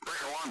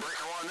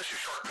and this is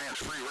Short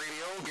Pants Free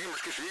Radio.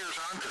 Gamers, get your ears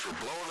on because we're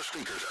blowing the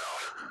speakers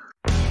out.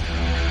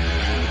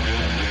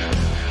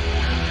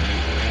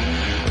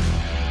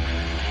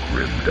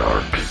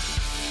 Grimdark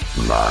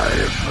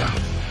Live.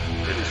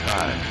 It is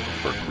time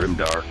for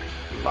Grimdark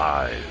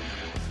Live.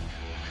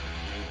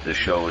 This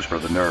show is for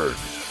the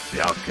nerds,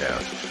 the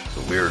outcasts,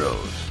 the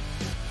weirdos.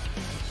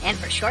 And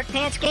for short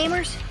pants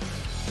gamers?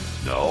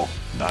 No,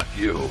 not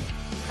you.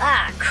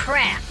 Ah,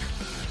 crap.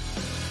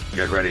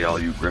 Get ready, all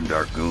you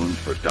Grimdark goons,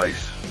 for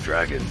dice,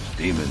 dragons,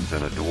 demons,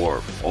 and a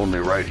dwarf. Only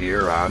right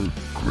here on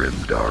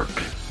Grimdark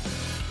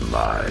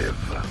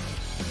Live.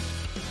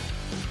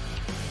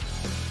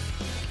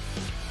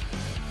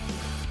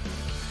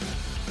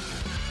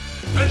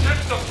 Let's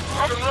hit the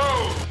fucking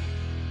road!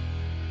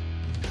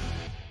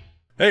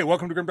 Hey,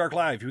 welcome to Grimdark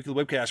Live, your weekly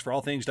webcast for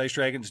all things Dice,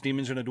 Dragons,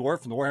 Demons, and a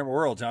Dwarf from the Warhammer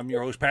worlds. I'm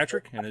your host,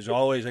 Patrick, and as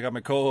always, I got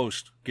my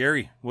co-host,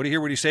 Gary. What do you hear?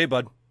 What do you say,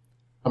 bud?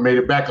 I made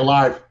it back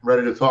alive,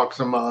 ready to talk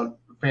some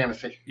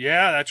fantasy.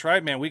 Yeah, that's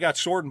right, man. We got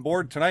sword and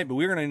board tonight, but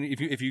we're gonna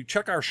if you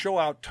check our show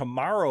out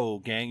tomorrow,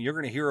 gang, you're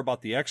gonna hear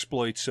about the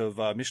exploits of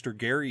Mr.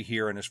 Gary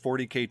here in his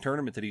 40K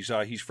tournament that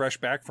he's fresh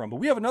back from. But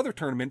we have another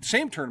tournament,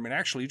 same tournament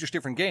actually, just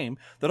different game,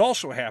 that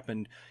also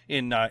happened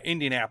in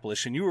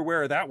Indianapolis, and you were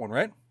aware of that one,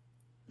 right?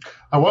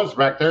 I was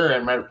back there,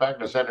 and matter of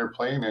fact, I sat there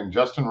playing, and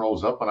Justin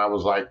rolls up, and I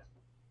was like,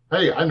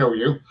 "Hey, I know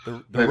you,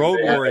 the Road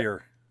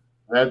Warrior."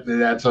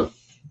 That's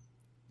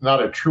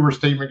not a truer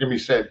statement can be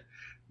said.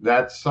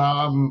 That's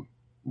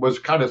was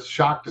kind of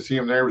shocked to see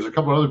him there. There was a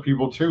couple other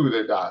people too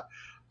that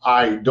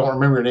I don't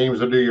remember your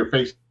names or do your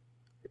face.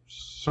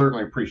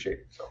 Certainly appreciate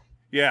it. So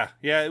yeah,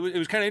 it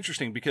was kind of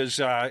interesting because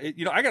I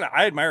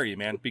admire you,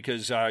 man,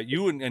 because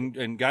you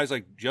and guys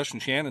like Justin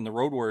Shannon, the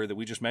Road Warrior that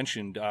we just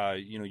mentioned,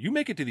 you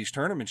make it to these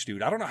tournaments,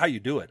 dude. I don't know how you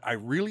do it. I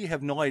really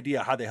have no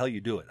idea how the hell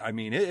you do it. I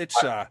mean,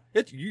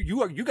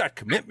 you got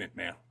commitment,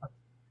 man.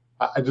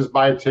 I just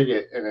buy a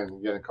ticket and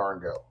then get in a car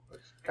and go.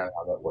 That's kind of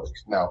how that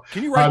works. Now,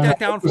 can you write that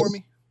down for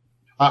me?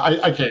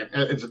 I can't.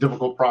 It's a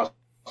difficult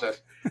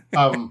process.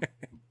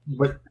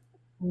 But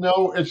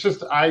no, it's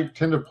just I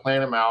tend to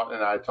plan them out,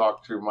 and I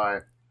talk to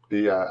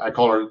I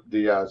call her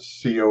the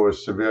CEO of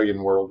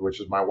Civilian World, which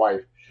is my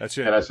wife. That's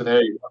it. And I said,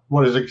 hey,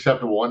 what is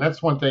acceptable? And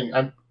that's one thing.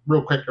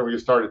 Real quick before we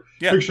get started,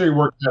 Make sure you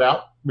work that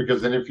out,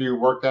 because then if you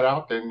work that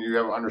out, then you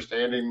have an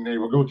understanding. They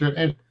will go to it,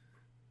 and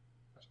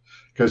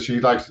because she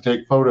likes to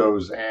take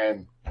photos,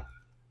 and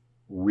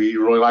we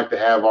really like to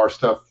have our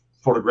stuff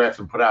photographed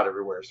and put out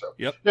everywhere. So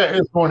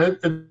it's going.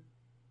 It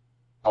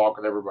talk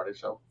with everybody.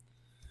 So.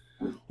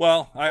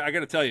 Well, I got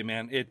to tell you,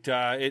 man,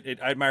 I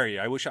admire you.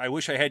 I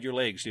wish I had your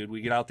legs, dude.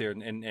 We get out there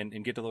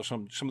and get to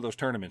some of those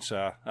tournaments.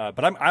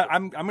 But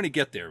I'm going to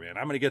get there, man.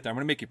 I'm going to get there. I'm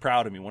going to make you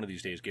proud of me one of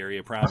these days, Gary.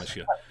 I promise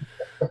you.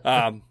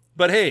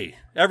 But hey,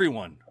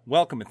 everyone,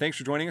 welcome and thanks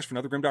for joining us for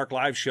another Grimdark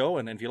Live show.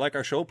 And if you like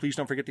our show, please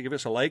don't forget to give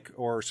us a like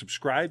or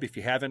subscribe if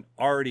you haven't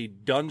already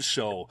done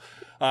so.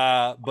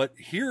 But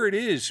here it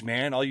is,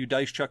 man. All you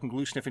dice chuck and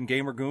glue sniffing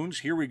gamer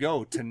goons. Here we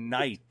go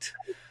tonight.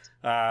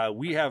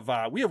 We have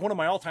one of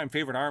my all-time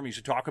favorite armies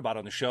to talk about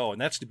on the show, and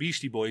that's the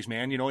Beastie Boys,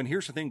 man. And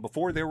here's the thing: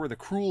 before there were the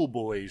Cruel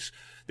Boys,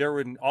 there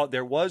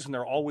was and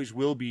there always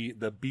will be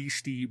the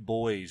Beastie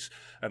Boys.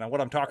 And what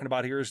I'm talking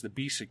about here is the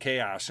Beasts of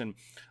Chaos. And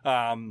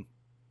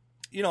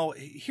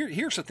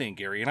here's the thing,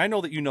 Gary. And I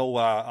know that you know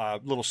a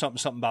little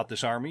something about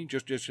this army,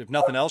 just if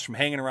nothing else, from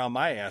hanging around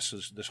my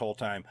ass this whole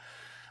time.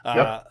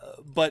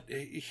 But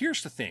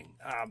here's the thing: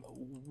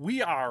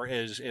 we are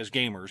as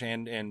gamers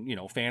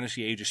and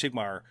fantasy Age of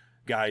Sigmar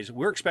guys,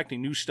 we're expecting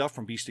new stuff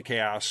from Beast of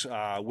Chaos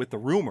with the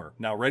rumor.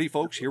 Now, ready,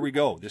 folks? Here we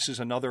go. This is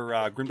another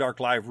Grimdark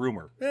Live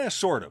rumor.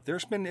 Sort of.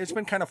 It's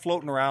been kind of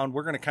floating around.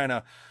 We're gonna kind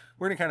of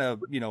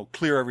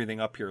clear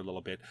everything up here a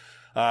little bit.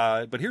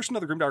 But here's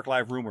another Grimdark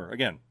Live rumor.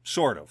 Again,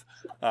 sort of.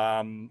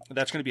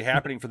 That's going to be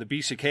happening for the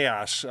Beast of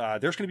Chaos.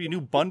 There's going to be a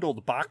new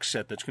bundled box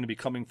set that's going to be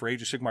coming for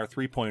Age of Sigmar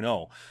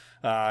 3.0.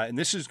 And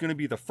this is going to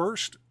be the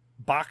first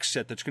box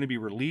set that's going to be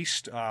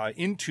released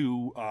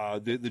into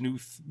the new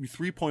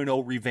 3.0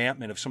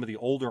 revampment of some of the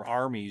older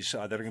armies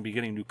that are going to be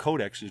getting new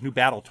codexes, new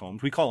battle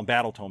tomes. We call them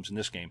battle tomes in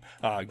this game.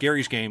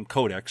 Gary's game,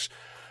 Codex.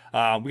 We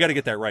got to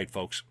get that right,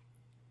 folks.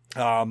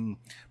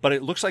 But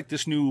it looks like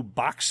this new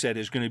box set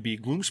is going to be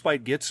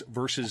Gloomspite Gitz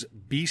versus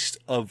Beast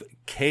of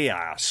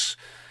Chaos.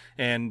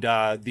 And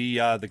the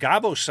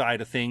Gabo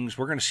side of things,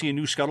 we're going to see a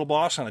new Scuttle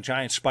Boss on a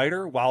giant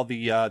spider, while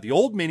the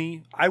old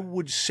mini, I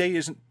would say,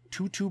 isn't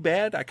too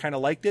bad. I kind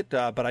of liked it,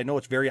 but I know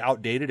it's very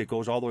outdated. It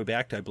goes all the way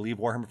back to, I believe,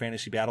 Warhammer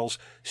Fantasy Battles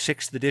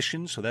 6th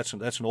edition, so that's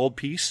an old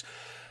piece.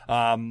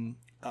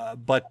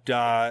 But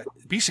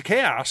Beast of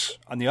Chaos,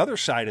 on the other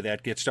side of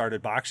that Get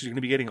Started box, is going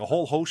to be getting a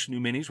whole host of new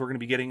minis. We're going to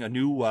be getting a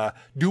new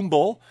Doom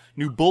Bull,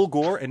 new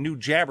Bulgor, and new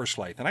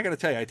Jabberslythe. And I got to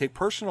tell you, I take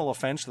personal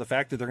offense to the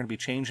fact that they're going to be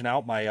changing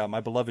out my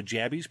my beloved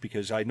Jabbies,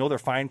 because I know they're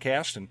fine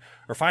cast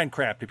or fine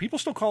crap. Do people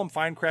still call them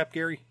fine crap,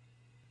 Gary?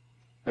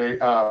 They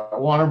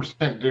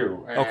 100%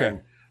 do. And okay.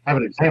 I have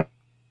an example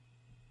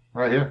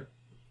right here,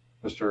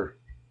 Mr.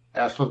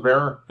 Assless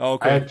Bearer.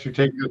 Okay. I had to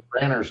take this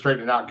banner and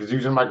straighten it out because he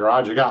was in my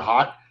garage. It got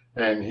hot,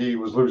 and he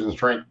was losing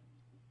strength.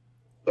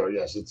 So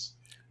yes,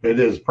 it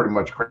is pretty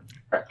much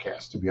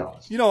Crackcast, to be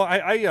honest. You know,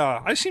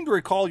 I seem to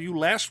recall you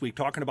last week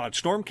talking about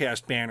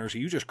Stormcast banners that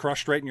you just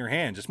crushed right in your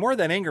hands. It's more of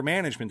that anger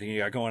management thing you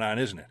got going on,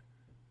 isn't it?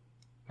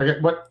 Okay,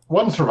 but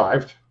one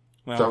survived.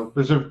 Well, so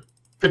there's a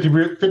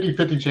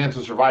 50-50 chance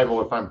of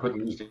survival if I'm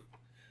putting these.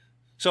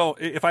 So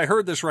if I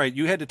heard this right,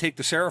 you had to take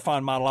the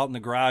Seraphon model out in the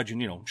garage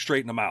and,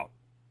 straighten them out.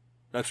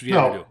 That's what you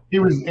had to do. He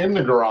was in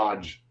the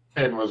garage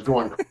and was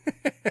going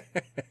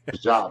his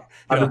job.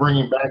 I had to bring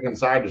him back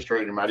inside to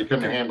straighten him out. He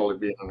couldn't handle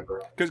it being in the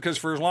garage. Because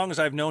for as long as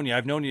I've known you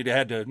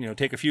had to,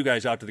 take a few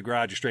guys out to the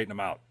garage to straighten them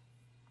out.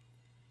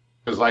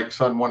 It was like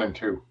son 1 and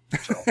 2.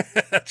 So.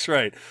 That's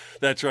right.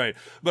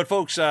 But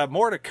folks,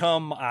 more to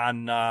come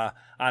on that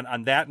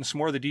and some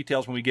more of the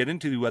details when we get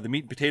into the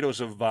meat and potatoes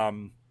of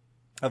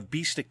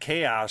Beast of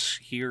Chaos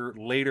here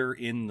later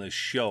in the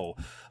show.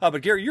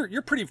 But Gary,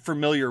 you're pretty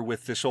familiar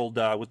with this old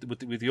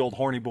with the old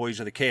horny boys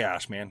of the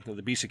Chaos, man,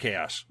 the Beast of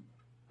Chaos.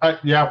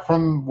 Yeah,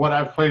 from what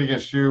I've played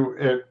against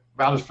you,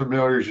 about as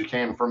familiar as you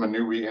can from a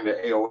newbie into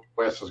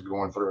AOS is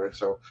going through it.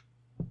 So,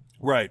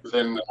 right.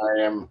 Then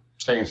I am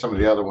saying some of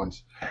the other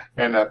ones,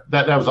 and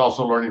that was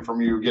also learning from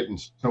you, getting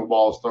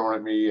snowballs thrown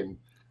at me, and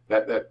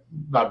that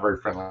not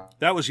very friendly.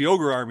 That was the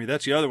Ogre Army.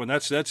 That's the other one.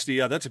 That's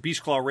a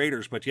Beast Claw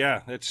Raiders. But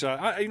yeah, it's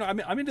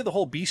I'm into the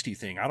whole beastie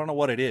thing. I don't know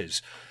what it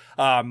is.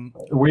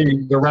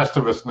 The rest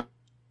of us.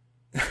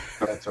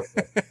 That's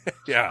okay.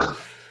 Yeah.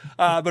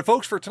 But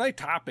folks, for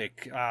tonight's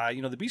topic,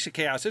 the Beast of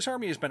Chaos, this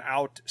army has been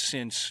out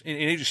since, in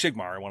Age of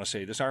Sigmar, I want to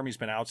say, this army's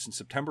been out since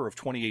September of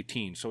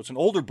 2018. So it's an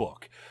older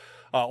book,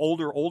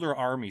 older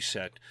army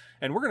set.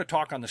 And we're going to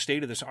talk on the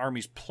state of this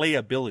army's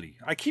playability.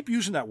 I keep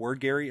using that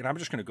word, Gary, and I'm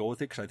just going to go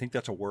with it because I think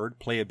that's a word,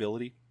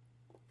 playability.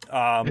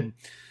 It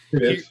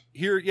is.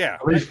 Here, yeah.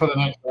 At least for the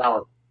next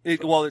hour.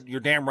 Well,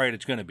 you're damn right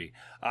it's going to be.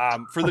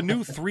 For the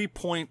new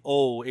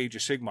 3.0 Age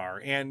of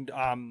Sigmar. And,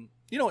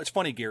 it's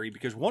funny, Gary,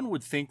 because one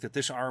would think that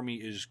this army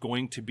is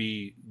going to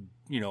be,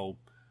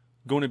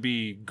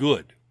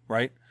 good,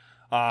 right?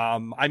 I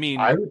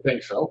would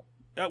think so.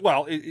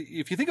 Well,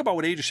 if you think about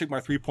what Age of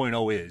Sigmar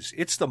 3.0 is,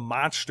 it's the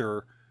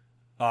monster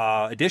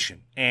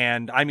edition.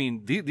 And I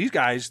mean, these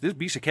guys, this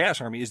Beast of Chaos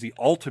army is the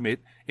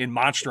ultimate in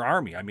monster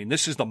army. I mean,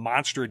 this is the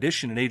monster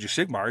edition in Age of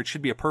Sigmar. It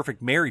should be a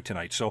perfect marry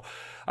tonight. So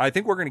I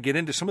think we're going to get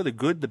into some of the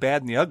good, the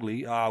bad, and the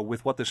ugly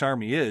with what this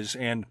army is.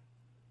 And,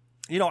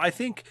 I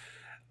think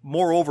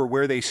moreover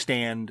where they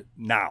stand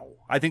now.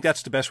 I think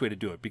that's the best way to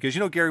do it. Because,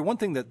 Gary, one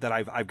thing that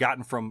I've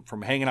gotten from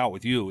hanging out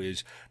with you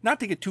is not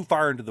to get too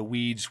far into the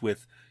weeds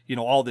with,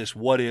 all this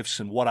what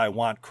ifs and what I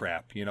want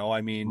crap. You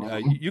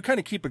kind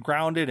of keep it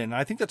grounded, and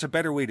I think that's a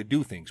better way to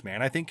do things,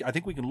 man. I think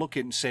we can look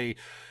at it and say,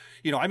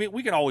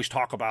 we can always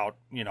talk about,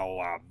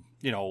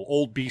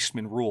 old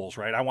beastman rules,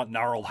 right? I want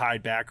gnarled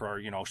hide back,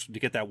 or, to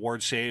get that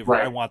ward save,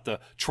 right. Or I want the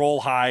troll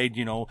hide,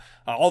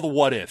 all the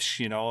what ifs,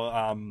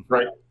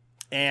 right.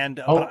 And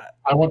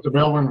I want the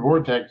Bellwind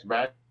Vortex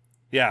back.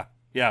 Yeah,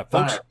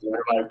 folks.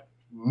 They're like,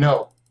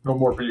 no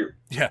more for you.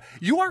 Yeah,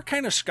 you are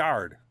kind of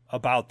scarred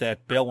about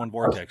that Bellwind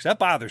Vortex. That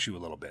bothers you a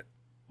little bit.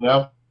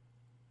 Yep.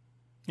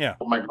 Yeah.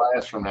 My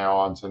glass from now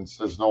on, since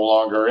it's no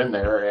longer in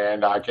there,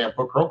 and I can't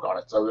put Croak on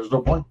it, so there's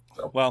no point.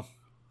 So. Well,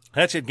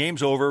 that's it.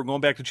 Game's over. We're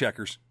going back to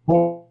checkers.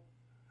 Well,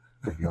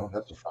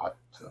 that's a thought.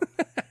 So.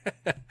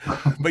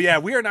 But yeah,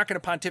 we are not going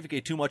to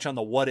pontificate too much on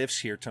the what ifs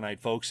here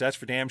tonight, folks. That's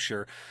for damn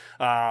sure.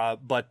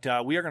 But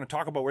we are going to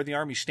talk about where the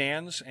army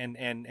stands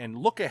and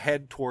look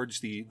ahead towards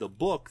the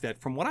book that,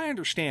 from what I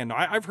understand,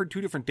 I've heard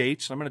two different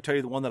dates. I'm going to tell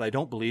you the one that I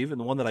don't believe and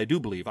the one that I do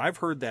believe. I've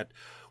heard that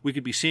we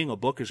could be seeing a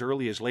book as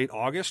early as late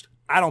August.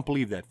 I don't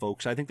believe that,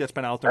 folks. I think that's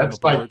been out there. That's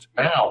on the boards.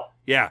 Like now.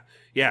 Yeah,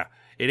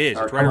 it is.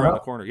 It's right around the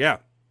corner. Yeah.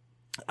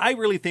 I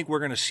really think we're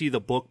going to see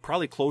the book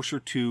probably closer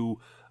to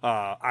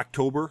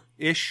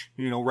October-ish,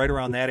 right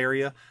around that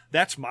area.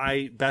 That's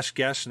my best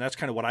guess, and that's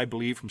kind of what I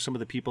believe from some of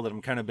the people that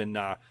have kind of been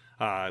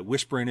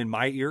whispering in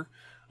my ear.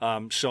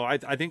 So I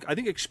think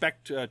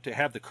expect to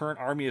have the current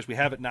army as we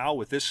have it now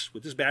with this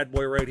bad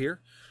boy right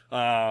here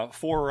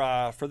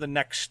for the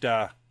next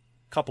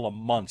couple of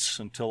months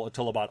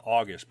until about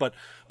August. But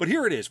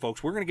here it is,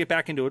 folks. We're going to get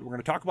back into it. We're going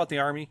to talk about the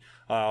army,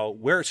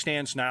 where it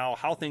stands now,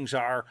 how things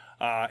are,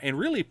 and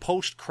really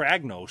post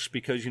Kragnos,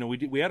 because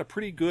we had a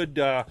pretty good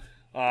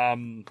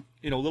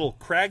little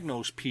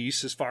Kragnos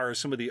piece as far as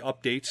some of the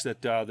updates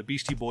that the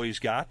Beastie Boys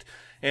got,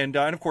 and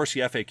of course the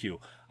FAQ.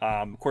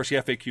 Of course, the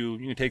FAQ,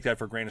 you can take that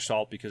for a grain of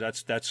salt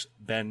because that's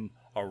been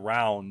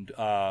around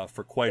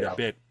for quite a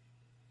bit.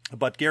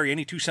 But Gary,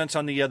 any 2 cents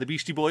on the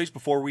Beastie Boys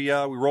before we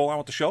roll on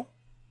with the show?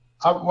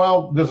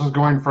 Well, this is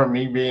going from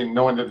me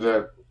knowing that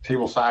the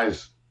table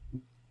size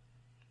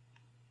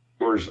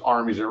there's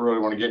armies that really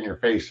want to get in your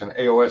face, and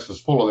AOS is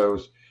full of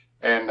those,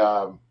 and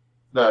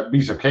the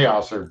Beasts of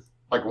Chaos are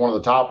like one of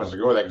the top ones to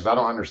go with that, because I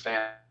don't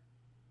understand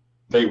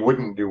they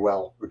wouldn't do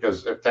well,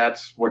 because if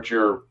that's what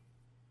your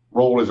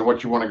role is and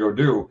what you want to go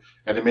do,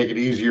 and to make it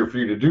easier for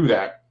you to do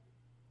that,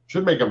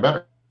 should make them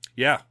better.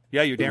 Yeah,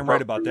 you're damn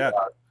right about that.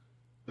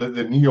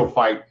 The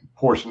neophyte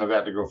portion of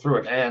that to go through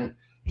it, and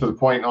to the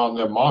point on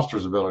the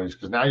monsters abilities,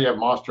 because now you have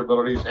monster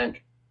abilities and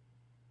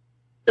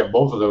have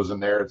both of those in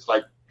there, it's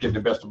like getting the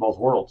best of both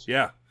worlds.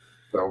 Yeah.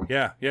 So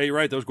yeah, you're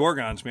right. Those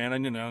Gorgons, man,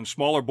 and on a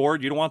smaller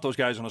board, you don't want those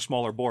guys on a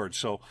smaller board.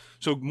 So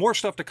more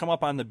stuff to come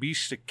up on the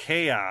Beasts of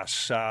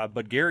Chaos.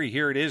 But Gary,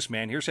 here it is,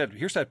 man. Here's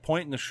that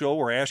point in the show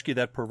where I ask you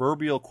that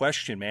proverbial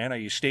question, man. Are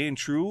you staying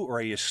true or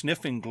are you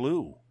sniffing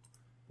glue?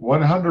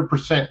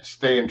 100%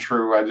 staying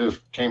true. I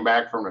just came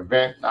back from an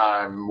event.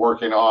 I'm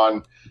working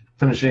on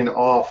finishing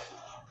off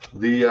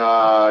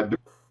the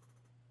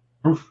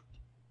roof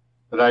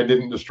that I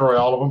didn't destroy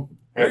all of them.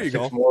 There you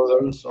go. 6 more of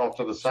those off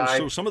to the side.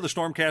 So some of the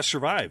Stormcast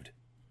survived.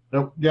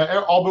 Nope.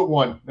 Yeah, all but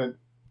one. It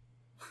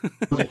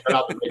doesn't cut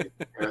out the make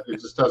it. It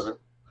just doesn't.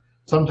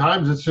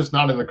 Sometimes it's just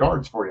not in the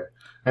cards for you.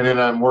 And then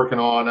I'm working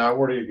on,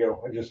 where do you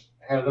go? I just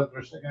had it up there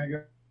a second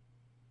ago.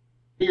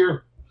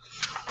 Here.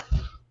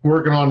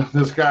 Working on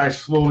this guy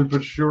slowly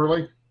but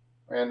surely.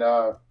 And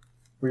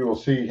we will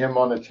see him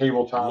on the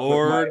tabletop.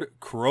 Lord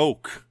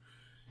Croak.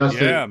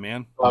 Yeah,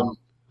 man.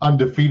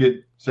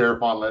 Undefeated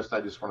Seraphon list. I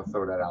just want to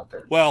throw that out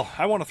there. Well,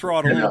 I want to throw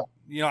out a little,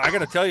 I got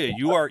to tell you,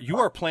 you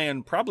are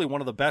playing probably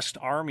one of the best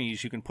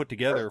armies you can put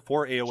together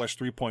for AOS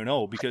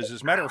 3.0 because,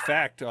 as a matter of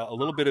fact, a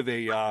little bit of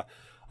a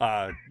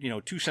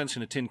 2 cents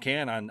in a tin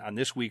can on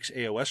this week's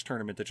AOS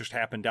tournament that just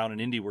happened down in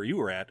Indy where you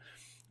were at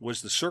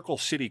was the Circle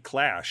City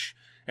Clash,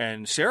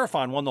 and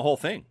Seraphon won the whole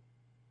thing.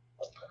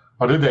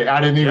 Oh, did they?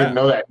 I didn't even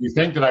know that. You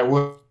think that I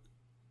would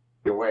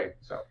away?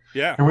 So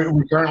yeah, and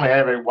we currently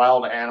have a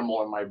wild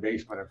animal in my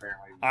basement.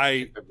 Apparently,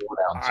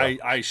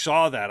 I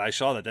saw that.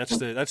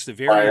 That's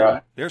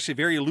the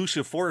very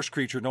elusive forest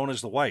creature known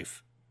as the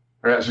wife.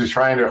 She's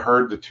trying to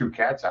herd the 2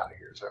 cats out of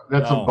here. So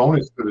that's a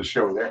bonus to the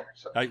show there.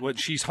 So.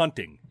 She's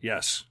hunting.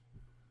 Yes.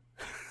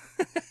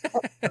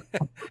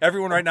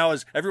 Everyone right now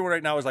is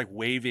like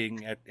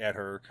waving at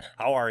her.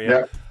 How are you?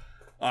 Yeah.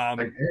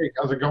 Hey,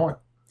 how's it going?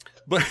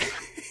 But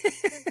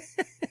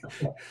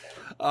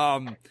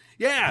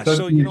yeah,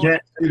 so you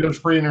can't see those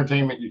free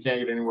entertainment you can't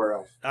get anywhere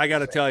else. I got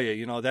to tell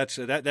you,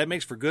 that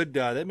makes for good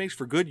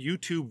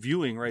YouTube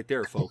viewing right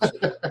there, folks.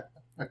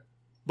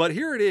 But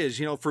here it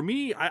is, for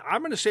me,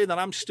 I'm going to say that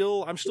I'm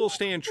still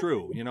staying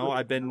true.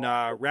 I've been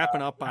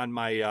wrapping up on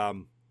my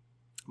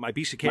my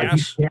Beast of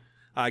Chaos.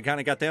 I kind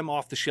of got them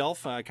off the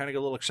shelf. I kind of got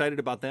a little excited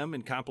about them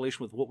in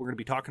compilation with what we're going to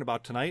be talking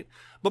about tonight.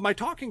 But my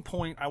talking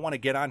point I want to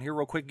get on here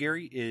real quick,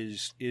 Gary,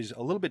 is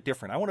a little bit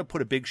different. I want to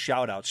put a big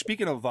shout out.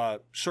 Speaking of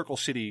Circle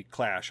City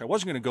Clash, I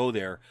wasn't going to go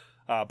there,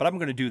 but I'm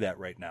going to do that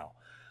right now.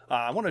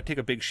 I want to take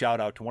a big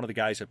shout out to one of the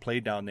guys that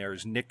played down there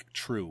is Nick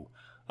True.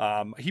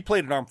 He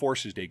played at Armed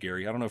Forces Day,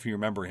 Gary. I don't know if you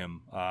remember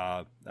him.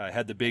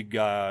 Had the big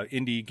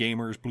indie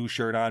gamers blue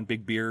shirt on,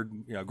 big beard,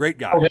 great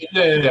guy.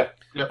 Okay.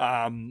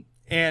 Yeah.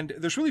 And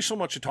there's really so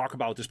much to talk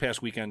about this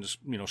past weekend's,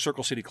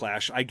 Circle City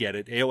Clash. I get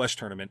it, AOS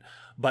tournament.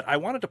 But I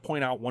wanted to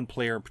point out one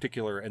player in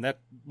particular, and that,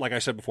 like I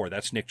said before,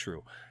 that's Nick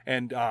True.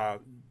 And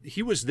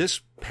he was this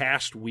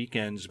past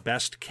weekend's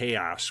best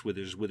chaos with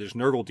his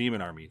Nurgle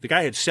Demon Army. The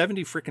guy had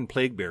 70 freaking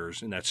Plague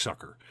Bearers in that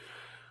sucker.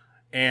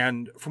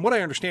 And from what I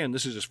understand,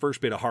 this is his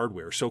first bit of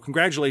hardware. So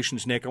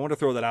congratulations, Nick. I want to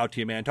throw that out to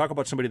you, man. Talk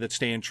about somebody that's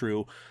staying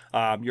true.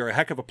 You're a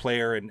heck of a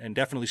player and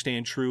definitely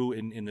staying true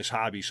in this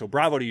hobby. So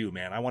bravo to you,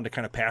 man. I wanted to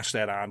kind of pass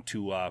that on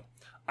to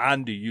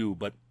you.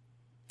 But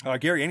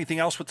Gary, anything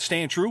else with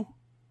staying true?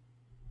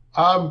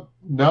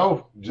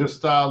 No,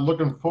 just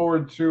looking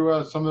forward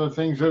to some of the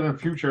things in the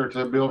future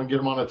to be able to get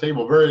them on the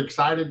table. Very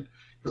excited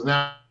because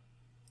now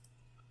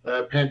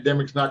the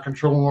pandemic's not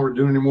controlling what we're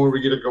doing anymore. We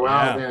get to go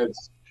out and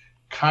it's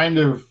kind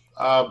of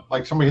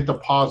like somebody hit the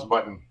pause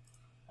button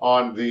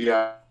on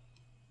the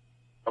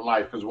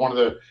life, because one of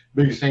the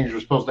biggest things you're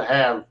supposed to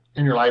have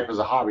in your life is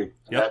a hobby.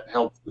 That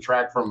helps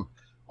detract from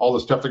all the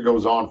stuff that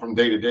goes on from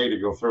day to day to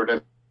go through it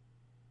and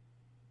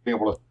being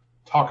able to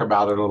talk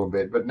about it a little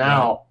bit. But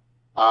now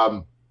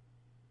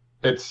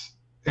it's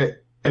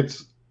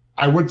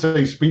I would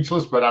say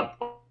speechless, but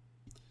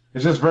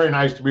it's just very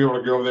nice to be able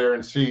to go there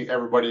and see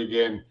everybody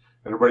again.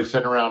 Everybody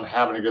sitting around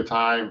having a good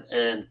time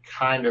and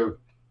kind of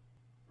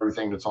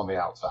everything that's on the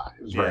outside.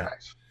 It was very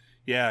nice.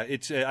 Yeah,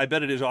 it's. I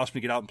bet it is awesome to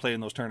get out and play in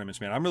those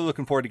tournaments, man. I'm really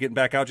looking forward to getting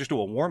back out just to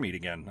a war meet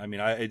again. I mean,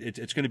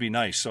 it's going to be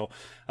nice. So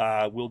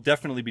we'll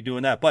definitely be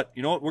doing that. But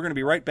you know what? We're going to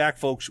be right back,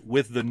 folks,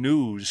 with the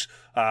news.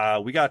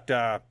 We got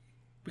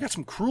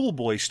some Cruel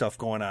Boy stuff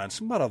going on.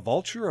 Something about a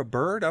vulture, a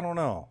bird. I don't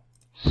know.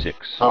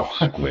 6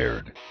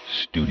 Squared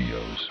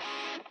Studios.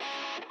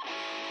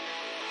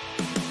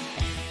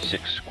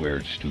 6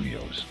 Squared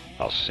Studios.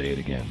 I'll say it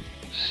again.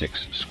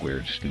 6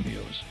 Squared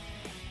Studios.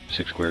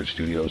 6 Squared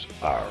Studios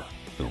are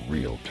the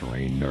real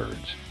terrain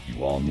nerds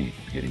you all need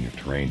to be getting your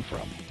terrain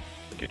from.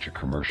 Get your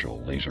commercial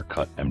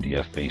laser-cut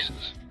MDF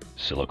bases,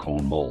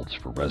 silicone molds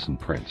for resin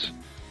prints,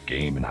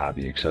 game and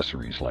hobby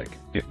accessories like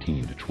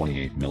 15 to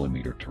 28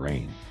 millimeter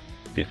terrain,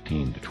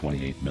 15 to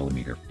 28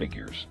 millimeter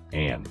figures,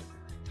 and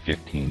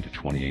 15 to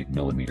 28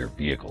 millimeter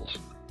vehicles,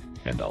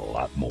 and a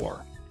lot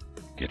more.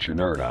 Get your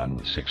nerd on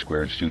with 6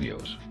 Squared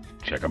Studios.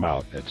 Check them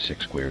out at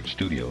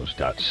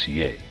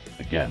 6squaredstudios.ca.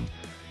 Again,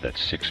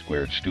 that's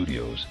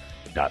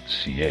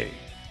 6squaredstudios.ca.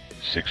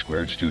 6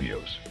 Squared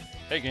Studios.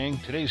 Hey gang,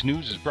 today's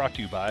news is brought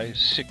to you by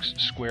 6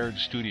 Squared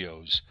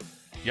Studios.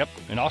 Yep,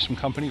 an awesome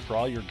company for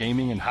all your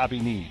gaming and hobby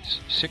needs.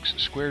 6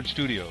 Squared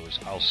Studios.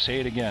 I'll say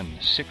it again,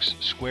 6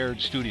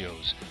 Squared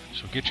Studios.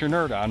 So get your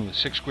nerd on with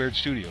 6 Squared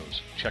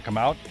Studios. Check them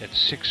out at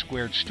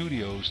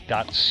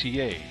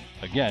 6squaredstudios.ca.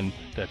 Again,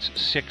 that's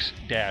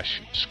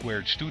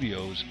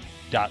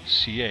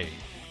 6-squaredstudios.ca.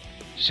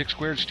 6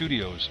 Squared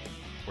Studios,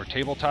 where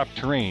tabletop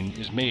terrain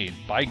is made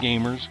by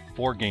gamers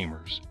for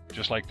gamers.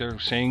 Just like their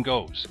saying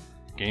goes.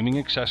 Gaming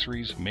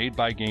accessories made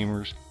by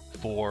gamers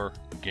for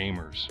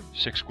gamers.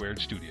 6 Squared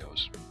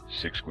Studios.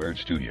 6 Squared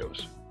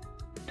Studios.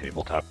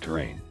 Tabletop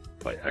terrain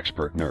by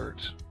expert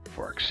nerds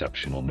for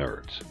exceptional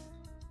nerds.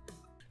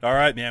 All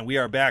right, man, we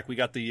are back. We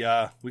got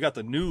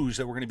the news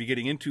that we're going to be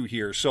getting into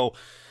here. So,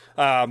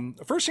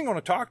 first thing I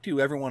want to talk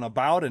to everyone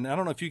about, and I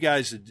don't know if you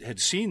guys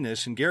had seen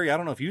this, and Gary, I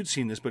don't know if you'd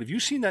seen this, but have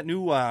you seen that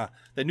new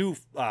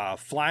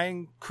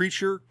flying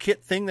creature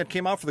kit thing that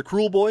came out for the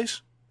Cruel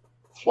Boys?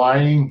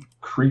 Flying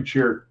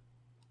creature.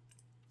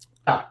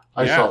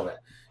 I saw that.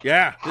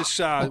 Yeah, this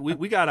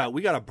we got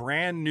a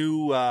brand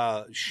new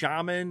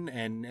shaman,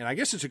 and I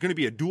guess it's going to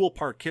be a dual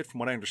part kit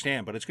from what I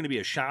understand. But it's going to be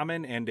a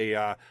shaman and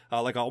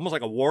almost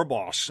like a war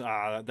boss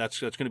that's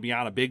going to be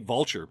on a big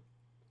vulture,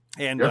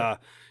 and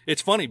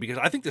it's funny because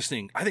I think this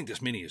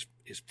mini is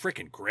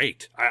freaking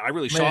great. I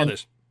really saw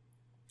this.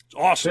 It's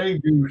awesome. They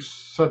do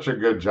such a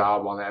good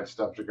job on that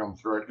stuff to come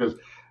through it because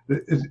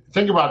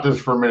think about this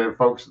for a minute,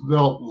 folks.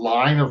 The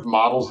line of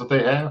models that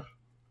they have,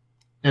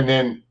 and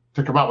then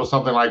to come out with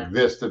something like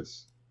this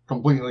that's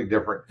completely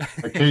different.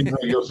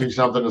 Occasionally you'll see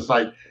something that's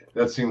like,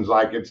 that seems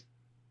like and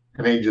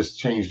they just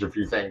changed a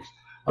few things.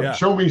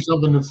 Show me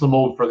something that's the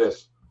mold for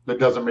this that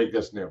doesn't make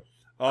this new.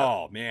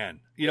 Oh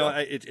man,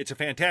 it's a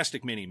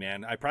fantastic mini,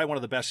 man. Probably one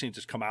of the best things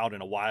that's come out in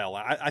a while.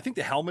 I think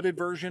the helmeted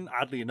version,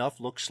 oddly enough,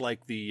 looks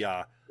like the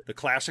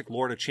classic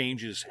Lord of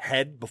Change's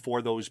head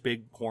before those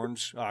big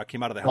horns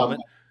came out of the helmet.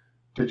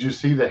 Did you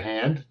see the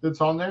hand that's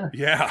on there?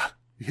 Yeah.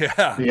 He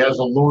has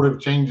a Lord of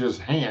Change's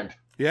hand.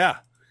 Yeah.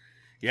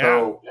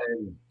 So,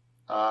 and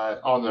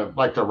on the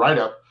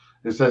write-up,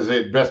 it says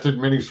they invested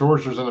many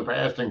sorcerers in the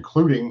past,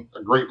 including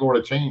a great Lord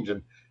of Change,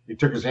 and he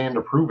took his hand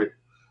to prove it.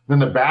 Then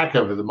the back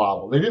of the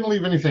model, they didn't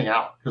leave anything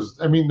out because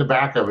the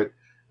back of it,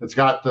 it's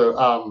got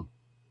the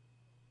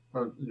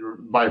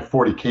by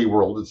 40K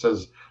World. It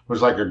says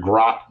there's like a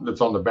grot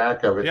that's on the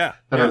back of it. Yeah.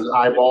 Then there's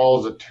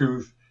eyeballs, a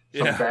tooth,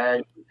 some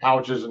bags,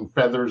 pouches, and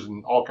feathers,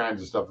 and all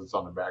kinds of stuff that's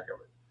on the back of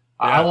it.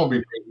 Yeah. I won't be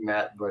painting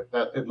that, but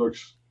it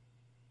looks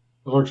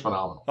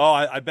phenomenal. Oh,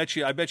 I bet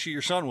you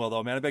your son will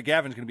though, man. I bet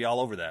Gavin's going to be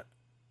all over that.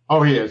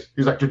 Oh, he is.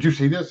 He's like, "Did you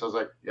see this?" I was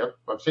like, "Yep,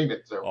 I've seen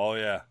it." So. Oh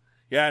yeah,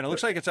 yeah, and it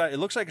looks like it's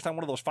on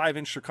one of those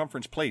 5-inch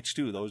circumference plates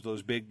too.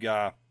 Those big,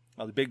 the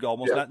big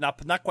almost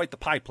not quite the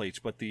pie plates,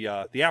 but the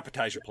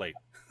appetizer plate.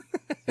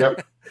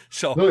 Yep.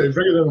 So no, it's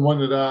bigger than the one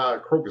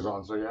that Croak is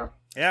on. So yeah.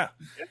 Yeah,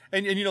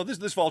 and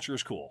this vulture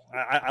is cool.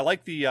 I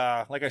like the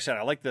like I said,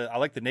 I like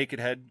the naked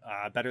head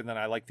better than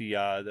I like the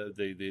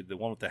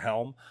one with the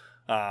helm.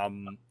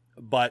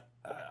 But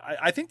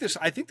I think this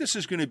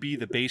is going to be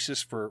the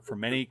basis for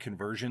many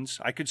conversions.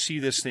 I could see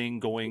this thing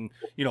going,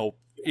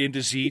 into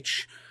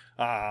Zeech.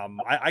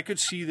 I could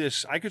see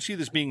this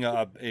being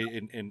a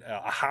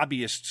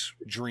hobbyist's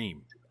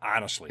dream,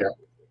 honestly.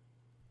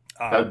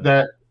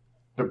 Yeah.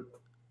 The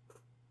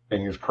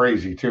thing is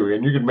crazy too,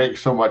 and you can make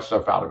so much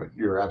stuff out of it.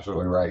 You're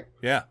absolutely right.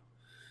 Yeah.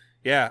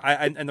 Yeah,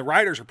 and the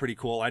riders are pretty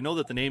cool. I know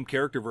that the named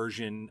character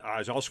version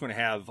is also going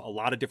to have a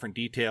lot of different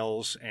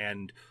details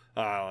and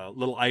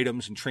little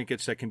items and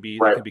trinkets that can be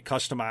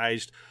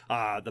customized.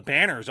 The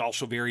banner is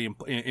also very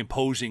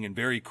imposing and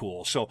very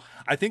cool. So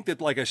I think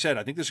that, like I said,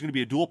 I think this is going to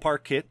be a dual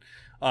part kit.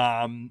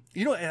 And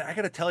I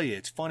got to tell you,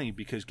 it's funny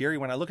because Gary,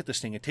 when I look at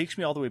this thing, it takes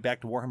me all the way back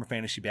to Warhammer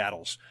Fantasy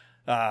Battles.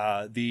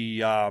 With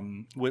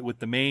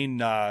the main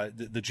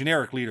the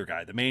generic leader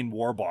guy, the main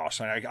war boss.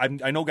 I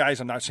know, guys,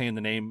 I'm not saying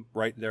the name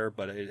right there,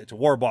 but it's a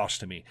war boss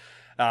to me,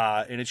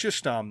 and it's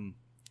just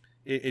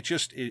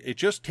it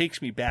just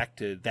takes me back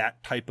to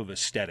that type of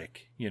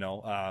aesthetic,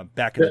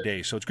 back in the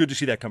day. So it's good to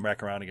see that come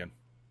back around again.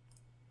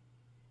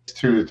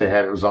 Two that they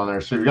had, it was on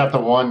there. So you've got the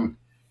one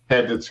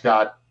head that's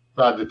got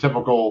the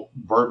typical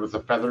bird with the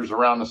feathers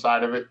around the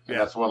side of it. And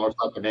that's the one that looks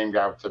like the name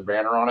guy with the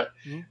banner on it.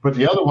 Mm-hmm. But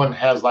the other one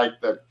has like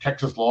the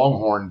Texas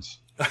Longhorns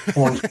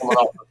horns coming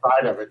off the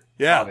side of it.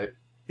 Yeah. On it.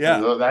 Yeah.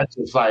 So that's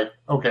just like,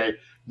 okay,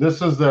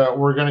 this is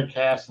we're going to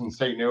cast and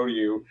say no to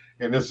you.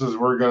 And this is,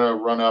 we're going to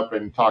run up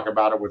and talk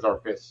about it with our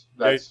fists.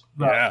 That's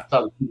how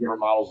the two different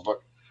models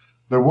look.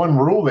 The one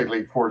rule they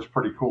leaked for is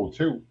pretty cool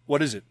too.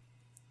 What is it?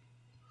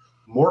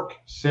 Mork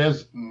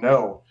says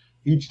no.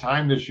 Each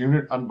time this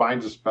unit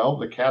unbinds a spell,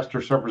 the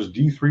caster suffers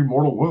D3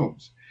 mortal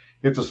wounds.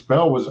 If the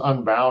spell was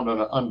unbound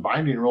on an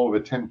unbinding roll of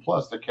a 10+,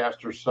 the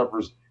caster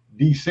suffers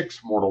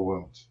D6 mortal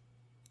wounds.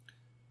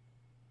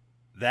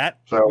 That,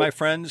 my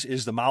friends,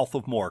 is the mouth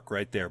of Mork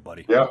right there,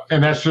 buddy. Yeah,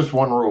 and that's just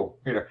one rule.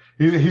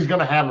 He's going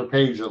to have a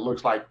page that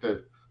looks like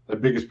the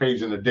biggest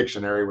page in the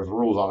dictionary with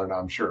rules on it,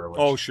 I'm sure.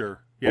 Oh,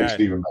 sure. Yeah.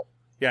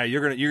 Yeah,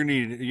 you're gonna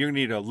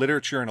need a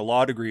literature and a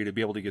law degree to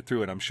be able to get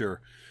through it, I'm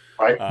sure.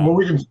 Right. Well,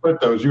 we can split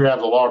those. You have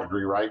the law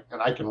degree, right?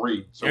 And I can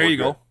read. So there you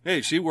go.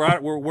 Hey, see, we're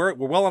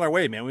well on our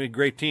way, man. We have a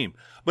great team.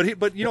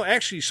 But you know,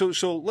 actually,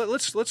 so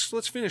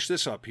let's finish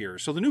this up here.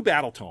 So the new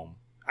Battle Tome,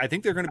 I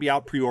think they're going to be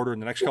out pre-order in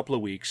the next couple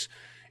of weeks.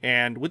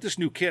 And with this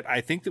new kit,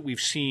 I think that we've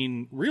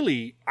seen,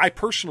 really, I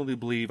personally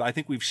believe, I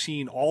think we've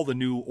seen all the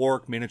new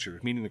Orc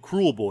miniatures, meaning the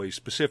Cruel Boys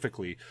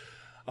specifically.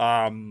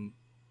 I'm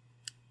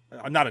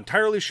not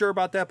entirely sure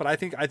about that, but I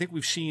think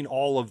we've seen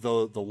all of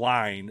the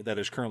line that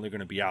is currently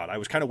going to be out. I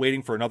was kind of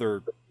waiting for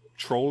another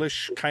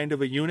Trollish kind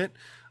of a unit,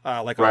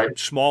 like a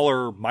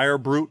smaller Meyer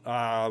Brute,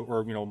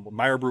 or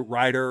Meyer Brute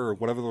Rider, or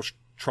whatever those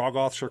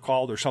Troggoths are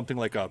called, or something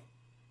like a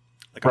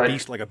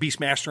beast, like a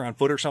Beastmaster on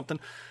foot or something.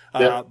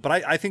 But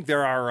I think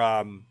there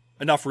are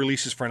enough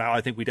releases for now.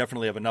 I think we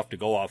definitely have enough to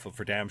go off of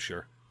for damn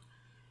sure.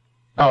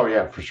 Oh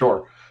yeah, for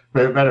sure.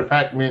 Matter of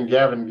fact, me and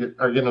Gavin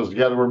are getting those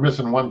together. We're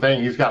missing one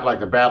thing. He's got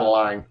like the battle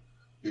line.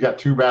 He's got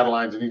 2 battle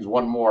lines and needs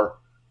one more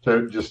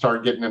to just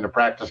start getting into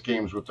practice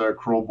games with the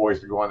Cruel Boys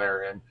to go in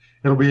there. And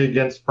it'll be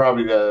against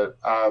probably the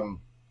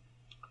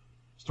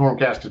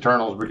Stormcast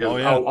Eternals,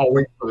 because I'll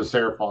wait for the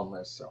Seraphon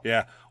list. So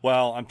yeah,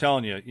 well, I'm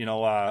telling you,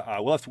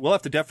 we'll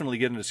have to definitely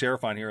get into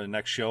Seraphon here in the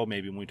next show,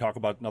 maybe when we talk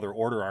about another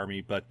Order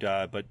army. But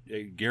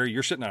Gary,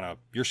 you're sitting on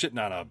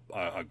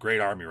a great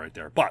army right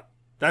there. But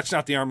that's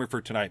not the army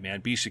for tonight,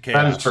 man. Beast of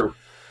Chaos. That is true.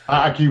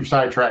 I keep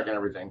sidetracking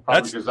everything,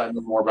 probably because I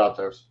know more about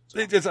those. So.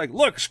 It's like,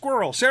 look,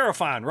 squirrel,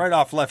 Seraphon, right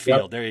off left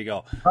field. There you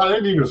go. I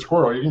didn't need a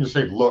squirrel. You can just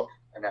say look,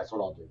 and that's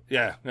what I'll do.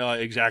 Yeah,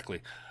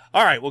 exactly.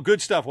 All right, well,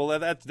 good stuff. Well,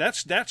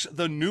 that's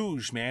the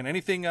news, man.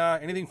 Anything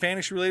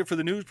fantasy related for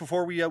the news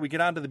before we get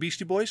on to the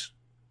Beastie Boys?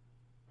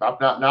 Not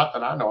that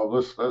I know of.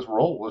 Let's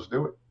roll. Let's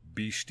do it.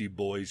 Beastie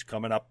Boys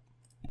coming up.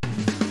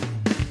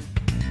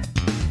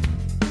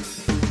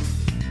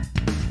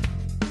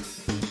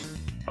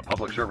 A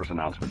public service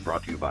announcement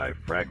brought to you by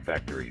Frag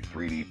Factory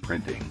 3D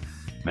Printing.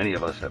 Many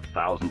of us have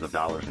thousands of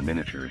dollars in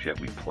miniatures, yet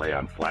we play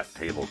on flat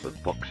tables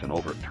with books and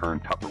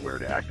overturned Tupperware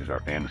to act as our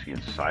fantasy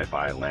and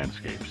sci-fi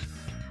landscapes.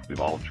 We've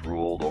all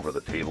drooled over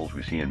the tables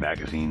we see in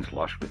magazines,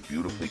 lush with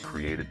beautifully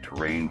created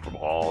terrain from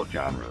all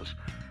genres.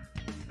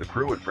 The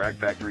crew at Frag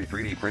Factory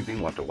 3D Printing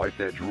want to wipe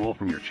that drool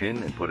from your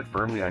chin and put it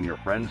firmly on your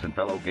friends and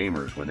fellow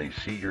gamers when they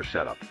see your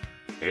setup.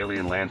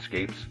 Alien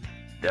landscapes,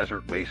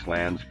 desert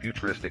wastelands,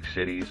 futuristic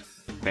cities,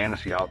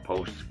 fantasy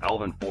outposts,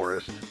 elven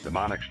forests,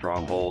 demonic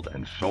stronghold,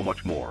 and so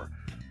much more.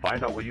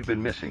 Find out what you've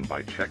been missing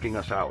by checking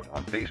us out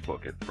on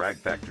Facebook at Frag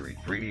Factory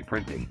 3D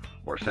Printing,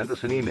 or send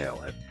us an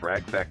email at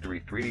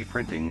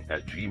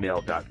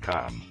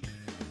fragfactory3dprinting@gmail.com.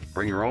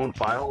 Bring your own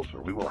files,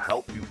 or we will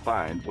help you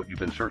find what you've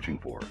been searching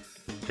for.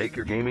 Take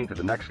your gaming to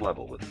the next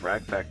level with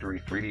Frag Factory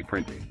 3D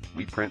Printing.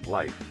 We print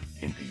life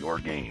into your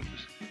games.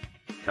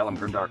 Tell them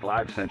Grimdark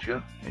Live sent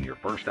you, and your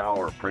first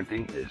hour of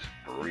printing is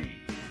free.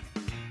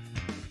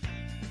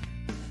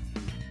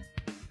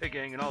 Hey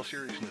gang, in all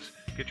seriousness,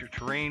 get your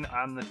terrain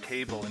on the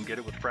table and get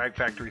it with Frag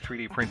Factory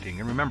 3D Printing.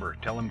 And remember,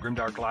 tell them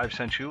Grimdark Live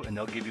sent you, and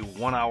they'll give you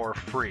 1 hour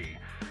free.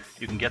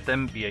 You can get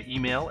them via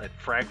email at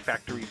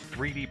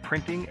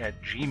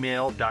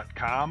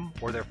fragfactory3dprinting@gmail.com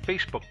or their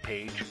Facebook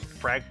page,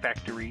 Frag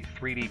Factory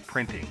 3D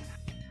Printing.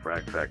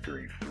 Frag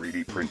Factory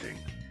 3D Printing.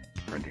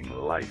 Printing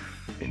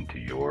life into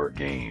your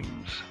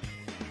games.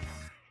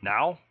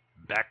 Now,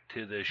 back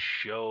to the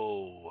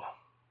show.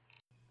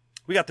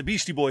 We got the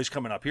Beastie Boys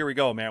coming up. Here we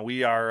go, man.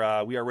 We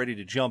are ready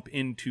to jump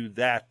into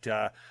that.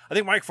 I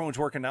think microphone's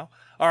working now.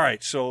 All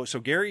right, so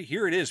Gary,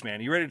 here it is,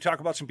 man. You ready to talk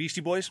about some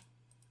Beastie Boys?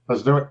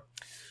 Let's do it.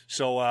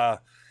 So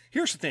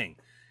here's the thing.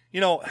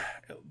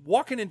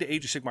 Walking into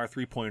Age of Sigmar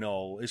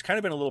 3.0 has kind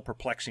of been a little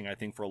perplexing, I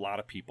think, for a lot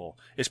of people,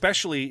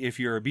 especially if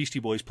you're a Beastie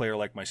Boys player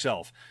like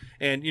myself.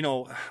 And,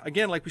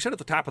 again, like we said at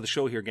the top of the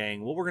show here,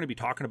 gang, what we're going to be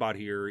talking about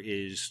here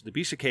is the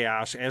Beasts of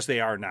Chaos as they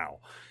are now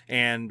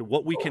and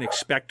what we can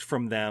expect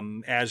from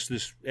them as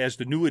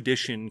the new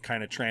edition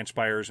kind of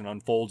transpires and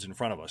unfolds in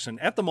front of us. And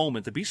at the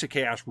moment, the Beasts of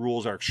Chaos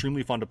rules are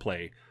extremely fun to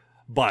play,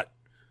 but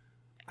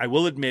I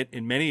will admit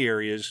in many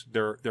areas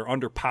they're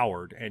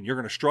underpowered and you're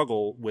going to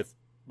struggle with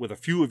a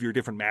few of your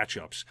different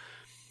matchups.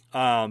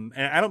 And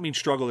I don't mean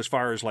struggle as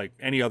far as like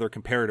any other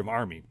comparative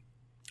army.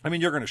 I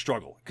mean, you're going to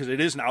struggle because it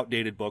is an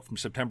outdated book from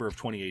September of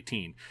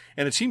 2018.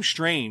 And it seems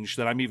strange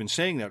that I'm even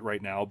saying that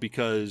right now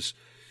because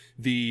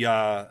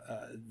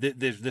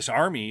this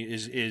army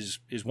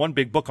is one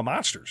big book of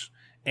monsters.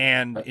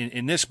 And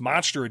in this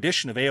monster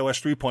edition of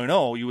AOS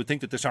 3.0, you would think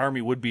that this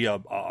army would be a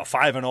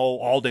 5-0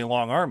 all day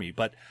long army.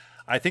 But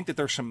I think that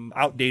there's some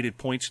outdated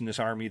points in this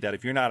army that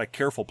if you're not a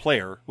careful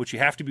player, which you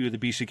have to be with the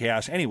Beast of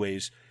Chaos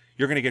anyways,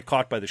 you're going to get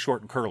caught by the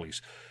short and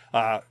curlies.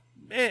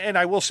 And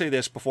I will say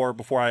this before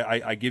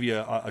I give you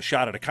a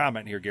shot at a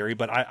comment here, Gary,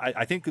 but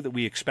I think that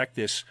we expect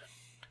this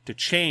to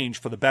change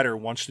for the better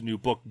once the new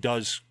book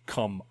does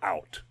come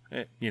out.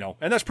 And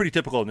that's pretty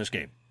typical in this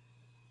game.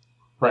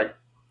 Right.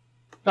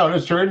 No,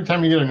 it's true.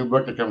 Anytime you get a new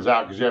book that comes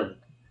out, because you have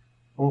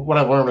what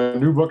I've learned when a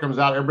new book comes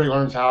out, everybody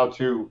learns how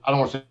to, I don't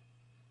want to say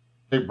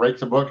they break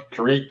the book,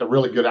 create the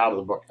really good out of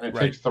the book. And it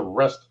takes the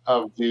rest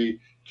of the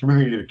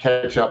community to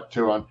catch up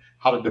to on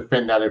how to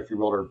defend that, if you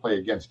will, or play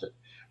against it.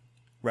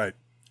 Right.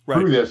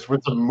 through this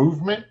with the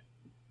movement.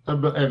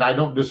 And I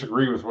don't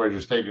disagree with what you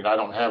stated. I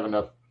don't have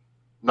enough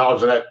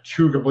knowledge of that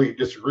to completely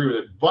disagree with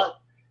it. But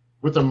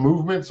with the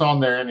movements on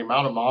there and the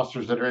amount of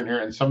monsters that are in here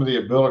and some of the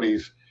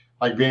abilities,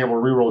 like being able to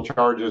reroll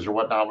charges or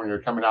whatnot when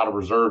you're coming out of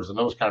reserves and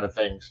those kind of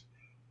things,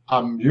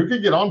 you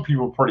could get on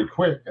people pretty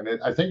quick. And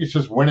I think it's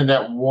just winning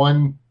that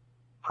one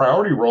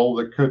priority roll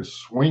that could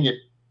swing it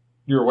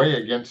your way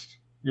against,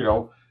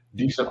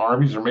 decent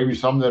armies, or maybe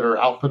some that are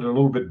outfitted a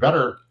little bit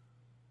better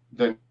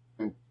than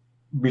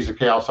Beasts of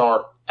Chaos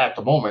are at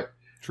the moment.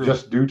 True.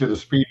 Just due to the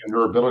speed and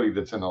durability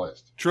that's in the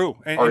list. True.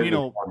 And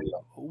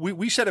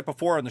we said it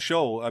before on the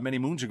show many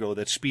moons ago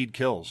that speed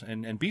kills.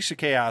 And Beasts of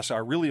Chaos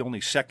are really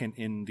only second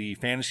in the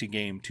fantasy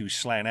game to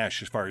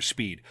Slaanesh as far as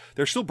speed.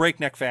 They're still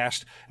breakneck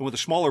fast, and with a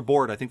smaller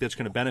board, I think that's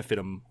going to benefit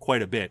them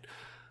quite a bit.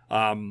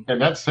 And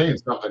that's saying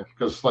something,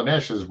 because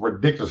Slaanesh is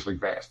ridiculously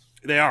fast.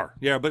 They are,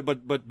 yeah.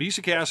 But Beasts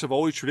of Chaos have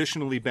always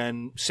traditionally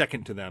been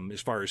second to them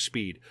as far as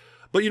speed.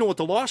 But, with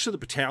the loss of the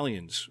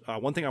battalions,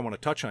 one thing I want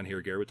to touch on here,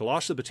 Gary, with the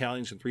loss of the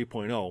battalions in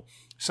 3.0,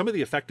 some of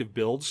the effective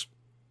builds,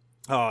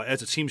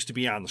 as it seems to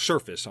be on the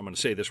surface, I'm going to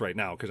say this right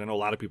now, because I know a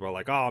lot of people are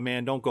like, oh,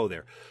 man, don't go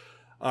there.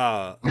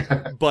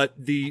 But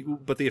the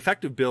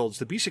effective builds,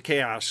 the Beasts of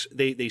Chaos,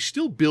 they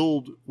still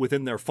build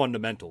within their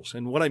fundamentals.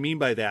 And what I mean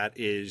by that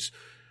is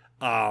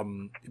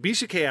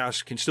Beasts of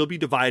Chaos can still be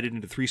divided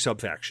into 3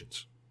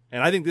 sub-factions.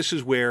 And I think this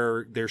is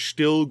where they're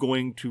still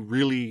going to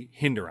really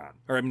hinder on,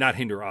 or not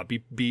hinder on,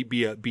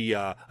 be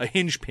a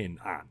hinge pin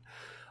on.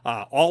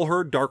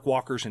 Allherd,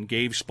 Darkwalkers, and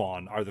Gave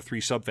Spawn are the 3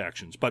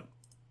 sub-factions. But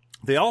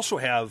they also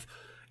have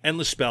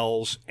endless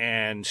spells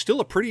and still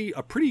a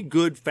pretty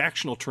good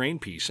factional terrain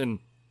piece. And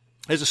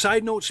as a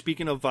side note,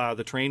 speaking of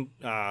the terrain,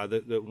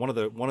 one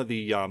of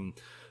the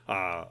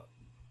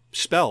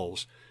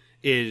spells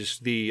is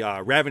the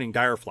Ravening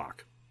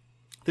Direflock.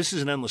 This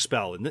is an endless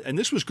spell, and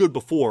this was good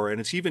before,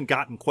 and it's even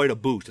gotten quite a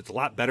boost. It's a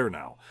lot better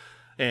now.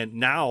 And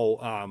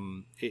now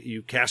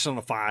you cast it on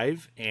a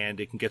 5,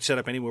 and it can get set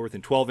up anywhere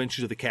within 12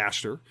 inches of the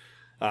caster.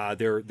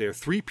 They're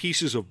 3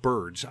 pieces of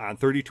birds on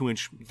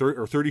 32-inch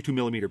or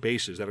 32-millimeter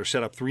bases that are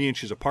set up 3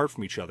 inches apart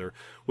from each other,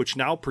 which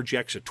now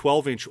projects a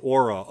 12-inch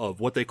aura of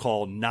what they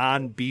call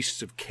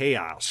non-Beasts of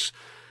Chaos.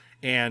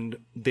 And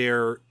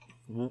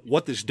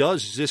what this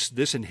does is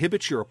this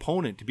inhibits your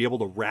opponent to be able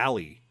to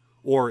rally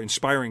or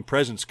Inspiring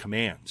Presence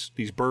commands,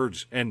 these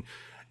birds. And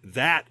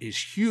that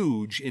is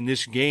huge in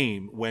this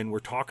game when we're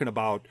talking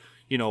about,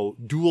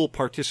 dual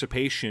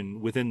participation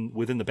within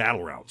the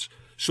battle rounds.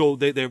 So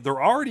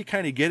they're already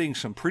kind of getting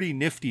some pretty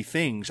nifty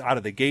things out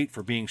of the gate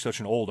for being such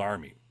an old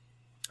army.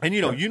 And,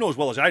 you know as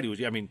well as I do,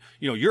 I mean,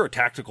 you're a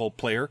tactical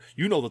player.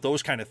 You know that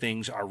those kind of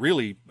things are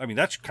really,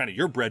 that's kind of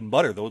your bread and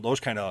butter, those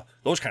kind of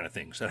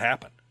things that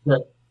happen. Yeah.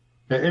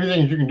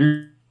 Anything you can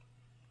do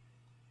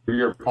for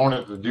your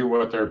opponent to do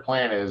what their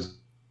plan is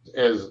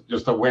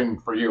just a win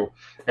for you.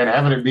 And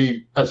having it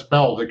be a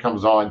spell that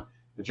comes on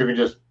that you can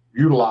just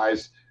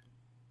utilize,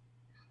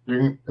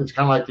 it's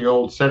kind of like the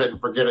old set it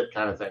and forget it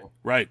kind of thing.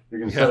 Right. You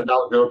can set it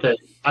out and go, okay,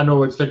 I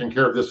know it's taking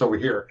care of this over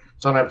here,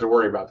 so I don't have to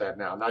worry about that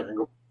now. Now I can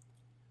go.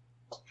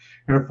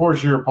 And it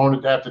forces your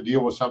opponent to have to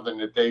deal with something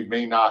that they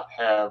may not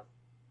have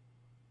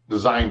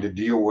designed to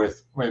deal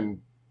with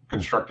when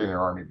constructing their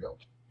army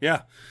build.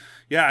 Yeah.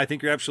 Yeah, I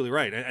think you're absolutely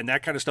right, and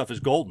that kind of stuff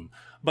is golden.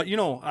 But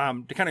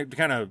to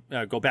kind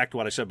of go back to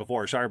what I said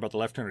before. Sorry about the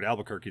left turn at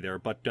Albuquerque there,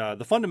 but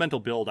the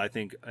fundamental build, I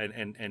think,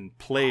 and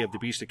play of the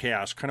Beast of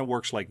Chaos kind of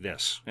works like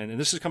this. And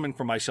this is coming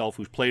from myself,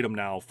 who's played them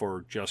now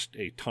for just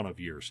a ton of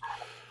years.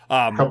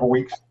 A couple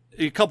weeks,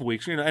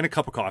 and a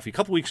cup of coffee. A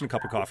couple weeks and a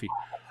cup of coffee.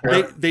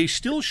 Yeah. They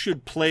still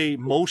should play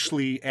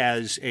mostly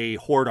as a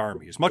horde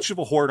army, as much of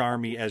a horde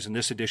army as in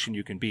this edition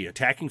you can be,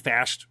 attacking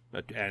fast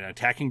and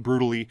attacking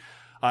brutally.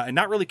 And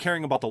not really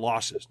caring about the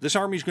losses. This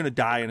army's going to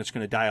die, and it's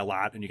going to die a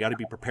lot, and you got to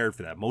be prepared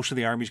for that. Most of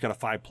the army's got a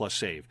 5+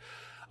 save.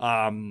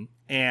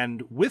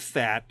 And with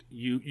that,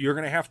 you're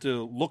going to have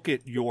to look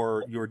at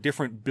your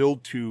different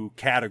build to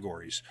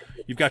categories.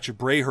 You've got your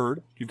Bray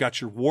Herd, you've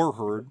got your War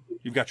Herd,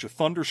 you've got your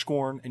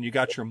Thunderscorn, and you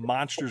got your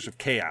Monsters of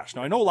Chaos.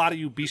 Now, I know a lot of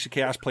you Beasts of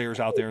Chaos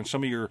players out there, and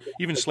some of your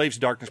even Slaves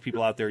of Darkness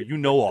people out there, you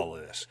know all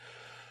of this.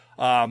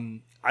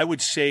 I would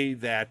say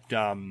that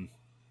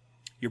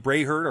your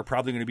Bray Herd are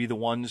probably going to be the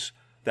ones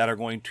that are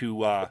going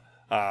to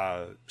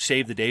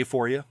save the day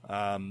for you.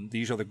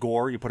 These are the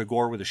Gore. You put a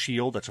Gore with a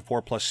shield. That's a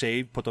 4+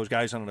 save. Put those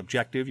guys on an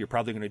objective. You're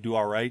probably going to do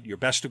all right. Your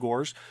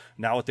Bestigores,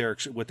 now with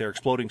their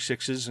exploding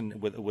 6s and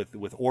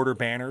with order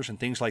banners and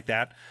things like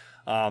that,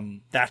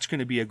 that's going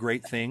to be a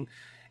great thing.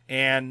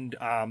 And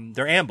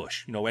their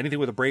ambush. Anything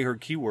with a Bray Herd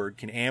keyword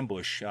can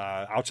ambush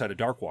outside of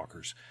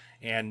Darkwalkers.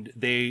 And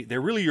they're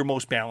really your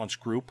most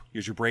balanced group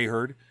is your Bray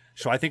Herd.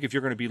 So I think if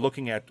you're going to be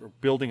looking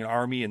at building an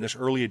army in this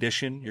early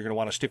edition, you're going to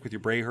want to stick with your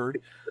Bray Herd.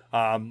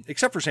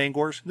 Except for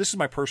Zangors. This is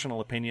my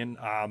personal opinion,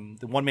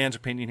 the one man's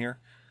opinion here.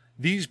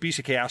 these Beasts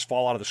of Chaos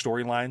fall out of the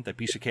storyline that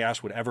Beasts of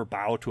Chaos would ever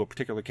bow to a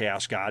particular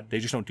Chaos god. They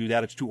just don't do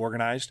that. It's too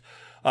organized.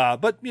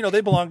 But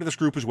they belong to this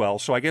group as well.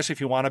 So I guess if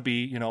you want to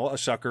be, a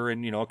sucker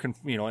and,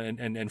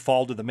 and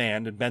fall to the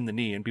man and bend the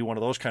knee and be one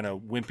of those kind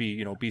of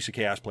wimpy, Beasts of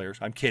Chaos players.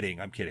 I'm kidding.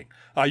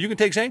 You can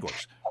take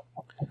Zangors.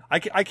 I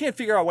can't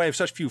figure out why I have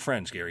such few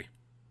friends, Gary.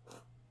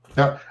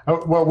 Yeah,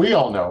 well, we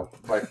all know,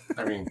 but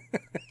I mean,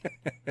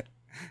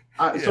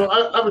 so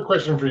I have a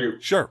question for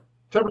you. Sure.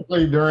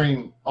 Typically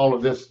during all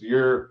of this,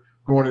 you're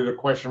going to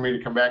question me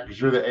to come back because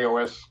you're the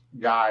AOS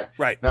guy.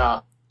 Right.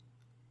 Now,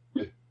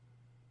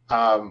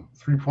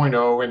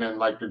 3.0 and then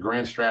like the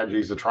grand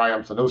strategies, the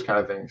triumphs, and those kind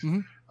of things.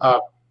 Mm-hmm.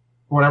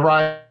 Whenever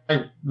I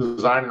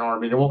design an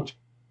army, it won't.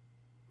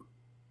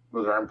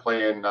 Whether I'm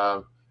playing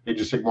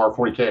Age of Sigmar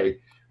 40K,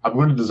 I'm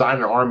going to design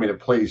an army that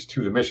plays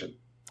to the mission.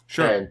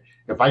 Sure. And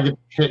if I get to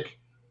pick,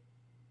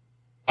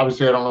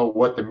 obviously I don't know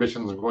what the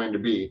missions are going to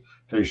be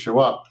till you show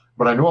up,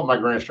 but I know what my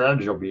grand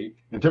strategy will be,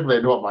 and typically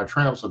I know what my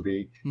triumphs will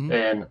be. Mm-hmm.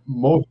 And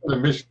most of the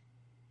missions,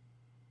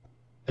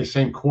 the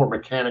same core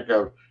mechanic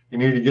of you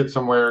need to get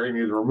somewhere and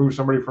either remove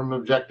somebody from the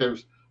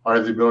objectives or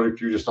have the ability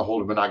for you just to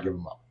hold them and not give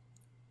them up.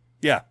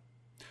 Yeah.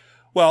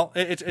 Well,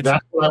 it's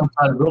that's what I'm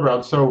trying to build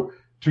around. So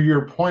to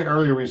your point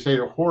earlier, when you say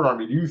the Horde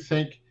Army, do you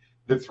think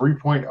that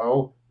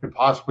 3.0 could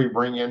possibly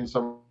bring in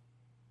some,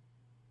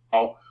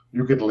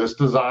 you could list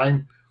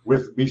design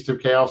with Beast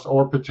of Chaos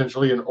or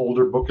potentially an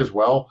older book as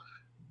well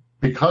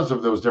because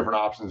of those different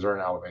options that are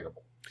now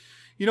available?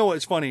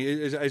 It's funny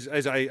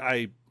as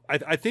I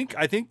think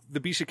the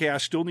Beasts of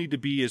Chaos still need to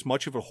be as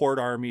much of a Horde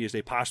army as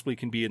they possibly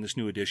can be in this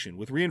new edition.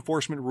 With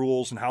reinforcement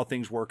rules and how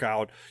things work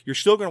out, you're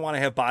still going to want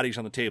to have bodies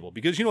on the table.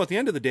 Because, at the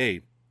end of the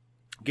day,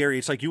 Gary,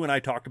 it's like you and I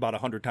talked about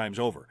 100 times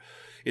over.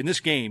 In this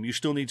game, you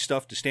still need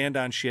stuff to stand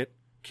on shit,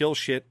 kill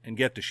shit, and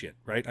get to shit,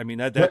 right? I mean,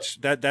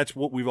 that's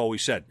what we've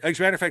always said. As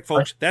a matter of fact,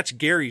 folks, that's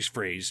Gary's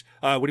phrase.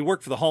 When he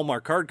worked for the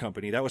Hallmark Card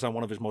Company, that was on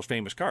one of his most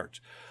famous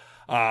cards.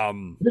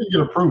 Didn't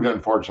get approved,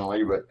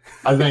 unfortunately, but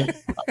I think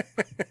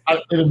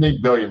it'll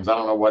make billions. I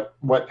don't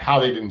know how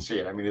they didn't see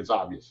it. I mean, it's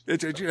obvious.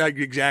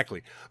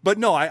 Exactly. But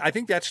no, I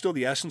think that's still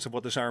the essence of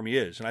what this army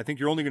is. And I think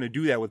you're only going to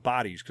do that with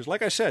bodies. Because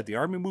like I said, the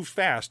army moves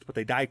fast, but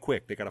they die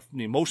quick.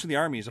 Most of the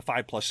army is a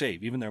 5+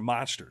 save, even their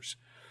monsters.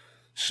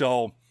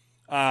 So,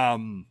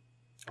 go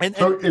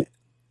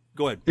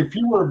ahead. If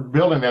you were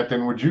building that,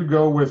 then would you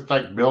go with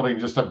like building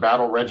just a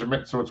battle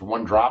regiment so it's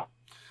one drop?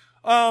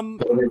 So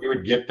that you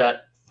would get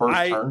that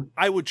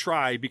I would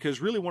try, because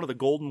really one of the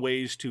golden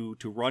ways to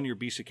run your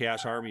Beast of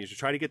Chaos army is to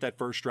try to get that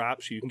first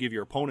drop so you can give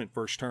your opponent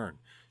first turn,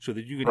 so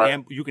that you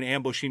can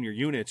ambush in your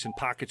units in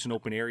pockets and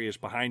open areas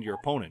behind your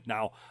opponent.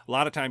 Now, a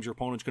lot of times your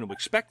opponent's going to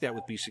expect that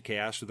with Beast of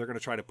Chaos, so they're going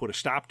to try to put a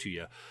stop to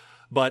you.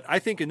 But I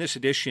think in this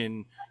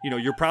edition,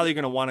 you're probably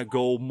going to want to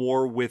go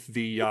more with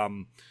the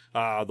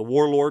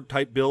Warlord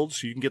type builds,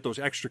 so you can get those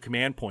extra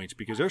command points,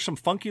 because there's some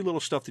funky little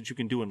stuff that you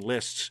can do in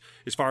lists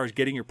as far as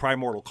getting your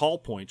Primordial Call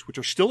points, which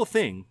are still a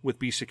thing with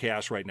Beasts of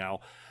Chaos right now,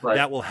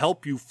 that will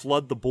help you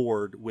flood the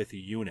board with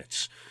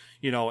units.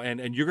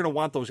 And you're going to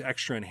want those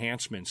extra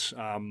enhancements.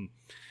 I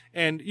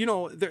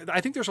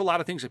think there's a lot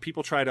of things that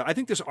people try to. I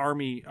think this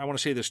army, I want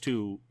to say this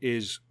too,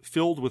 is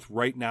filled with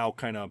right now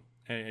kind of.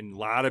 And a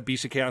lot of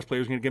Beast of Chaos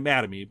players are going to get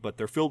mad at me, but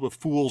they're filled with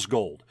fool's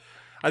gold.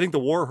 I think the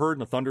War Herd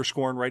and the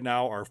Thunderscorn right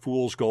now are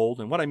fool's gold.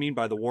 And what I mean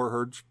by the War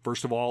Herds,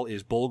 first of all,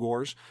 is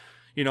Bulgors.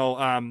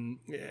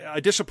 A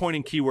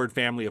disappointing keyword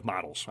family of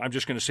models. I'm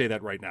just going to say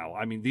that right now.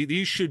 I mean,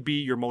 these should be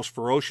your most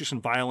ferocious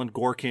and violent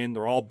Gorkin.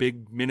 They're all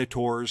big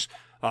Minotaurs,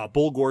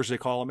 Bulgors they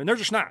call them, and they're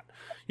just not.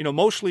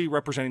 Mostly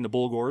representing the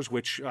Bulgors,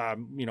 which,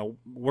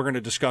 we're going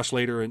to discuss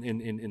later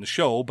in the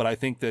show, but I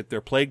think that they're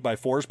plagued by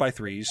 4s by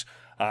 3s.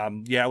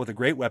 With a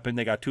great weapon,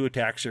 they got 2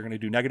 attacks. They're going to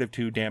do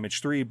 -2,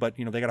 damage 3, but,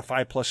 they got a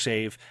 5+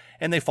 save,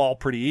 and they fall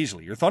pretty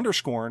easily. Your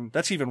Thunderscorn,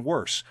 that's even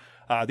worse.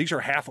 These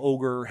are half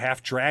ogre,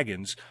 half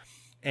dragons,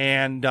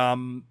 and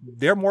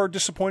they're more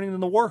disappointing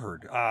than the War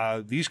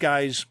Herd. These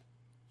guys,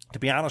 to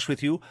be honest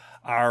with you,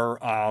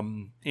 are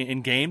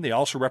in game. They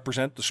also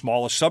represent the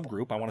smallest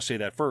subgroup. I want to say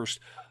that first,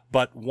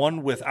 but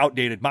one with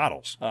outdated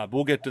models.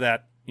 We'll get to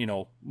that,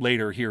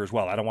 later here as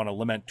well. I don't want to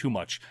lament too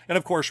much. And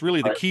of course,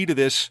 really the key to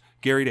this,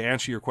 Gary, to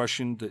answer your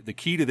question, the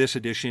key to this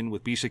edition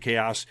with Beast of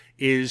Chaos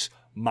is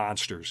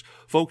monsters.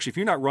 Folks, if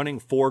you're not running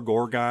 4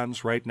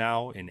 Gorgons right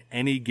now in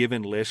any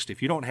given list,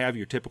 if you don't have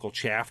your typical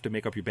chaff to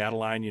make up your battle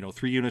line,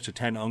 3 units of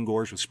 10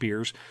 Ungors with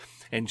spears,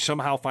 and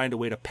somehow find a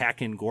way to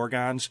pack in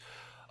Gorgons,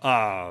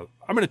 I'm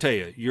going to tell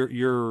you,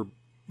 you're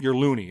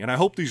loony. And I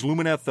hope these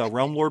Lumineth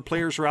Realm Lord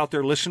players are out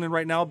there listening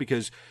right now,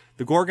 because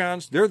the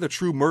Gorgons, they're the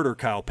true murder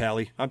cow,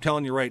 Pally. I'm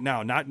telling you right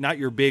now, not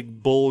your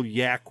big bull,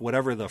 yak,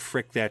 whatever the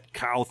frick that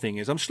cow thing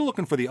is. I'm still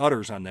looking for the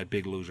udders on that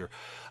big loser.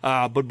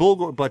 But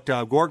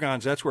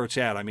Gorgons, that's where it's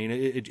at. I mean,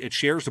 it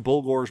shares the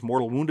Bulgor's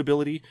mortal wound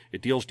ability.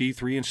 It deals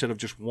D3 instead of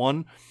just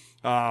 1,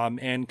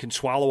 and can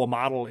swallow a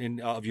model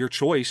of your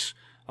choice.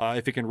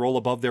 If it can roll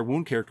above their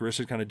wound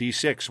characteristic, kind of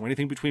D6. So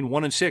anything between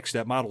 1 and 6,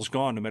 that model's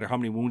gone, no matter how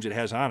many wounds it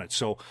has on it.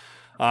 So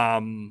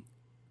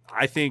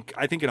I think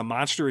in a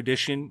monster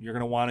edition, you're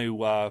going to want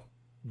to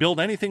build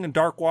anything in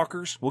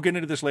Darkwalkers. We'll get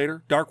into this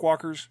later.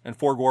 Darkwalkers and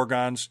 4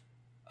 Gorgons.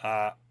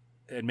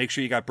 And make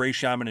sure you got Brave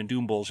Shaman and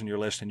Doom Bulls in your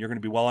list, and you're going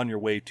to be well on your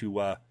way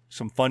to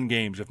some fun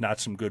games, if not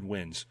some good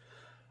wins.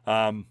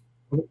 Boy,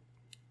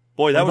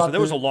 that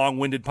was a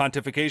long-winded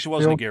pontification,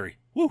 wasn't it, Gary?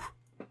 Woo.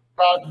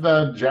 About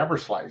the Jabber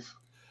Slice.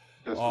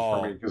 This is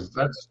for me, because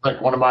that's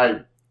like one of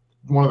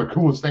the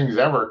coolest things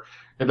ever.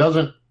 It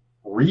doesn't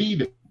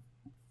read.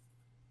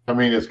 I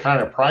mean, it's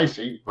kind of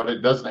pricey, but it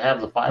doesn't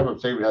have the 5-up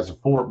save. It has a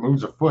 4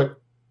 moves a foot.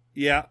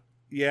 Yeah.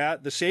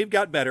 The save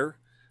got better.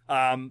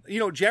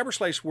 Jabber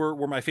Slice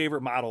were my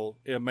favorite model,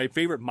 my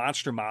favorite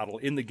monster model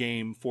in the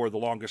game for the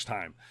longest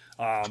time.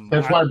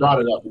 That's why I brought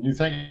it up. And you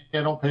think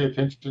I don't pay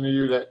attention to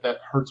you? That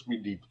hurts me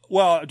deep.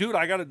 Well, dude,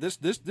 I got it. This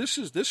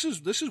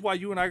is why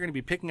you and I are going to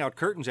be picking out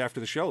curtains after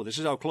the show. This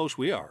is how close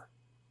we are.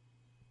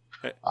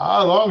 As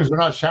long as they're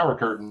not shower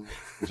curtains,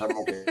 I'm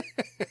okay.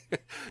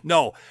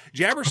 No,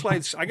 Jabber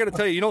Slides, I got to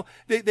tell you,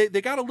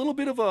 they got a little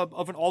bit of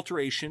an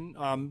alteration.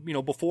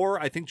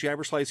 Before, I think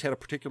Jabber Slides had a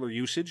particular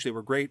usage. They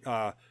were great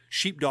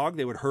sheepdog.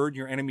 They would herd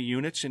your enemy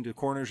units into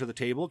corners of the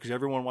table because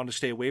everyone wanted to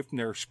stay away from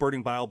their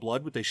spurting bile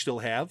blood, which they still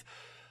have.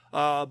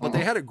 But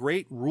they had a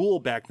great rule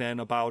back then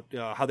about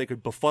how they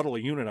could befuddle a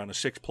unit on a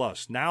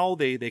 6+. Now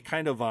they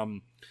kind of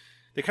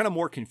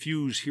more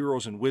confuse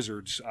heroes and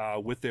wizards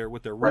with their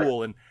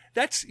rule, and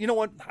that's, you know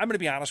what, I'm going to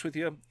be honest with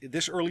you.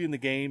 This early in the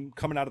game,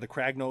 coming out of the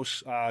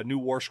Kragnos new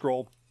War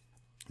Scroll,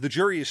 the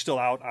jury is still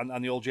out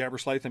on the old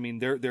Jabberslythe. I mean,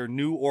 their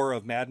new Aura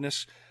of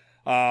Madness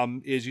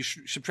is you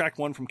subtract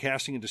 1 from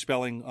casting and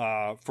dispelling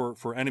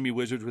for enemy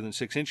wizards within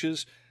 6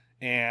 inches,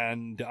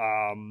 and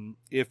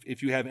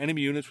if you have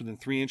enemy units within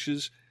 3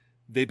 inches,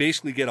 they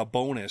basically get a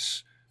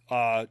bonus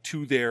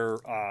to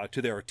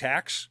their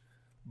attacks.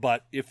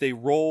 But if they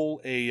roll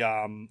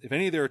if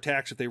any of their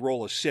attacks, if they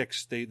roll a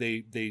 6,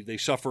 they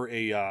suffer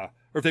or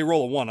if they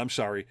roll a 1, I'm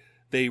sorry,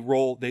 they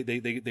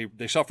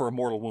suffer a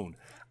mortal wound.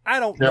 I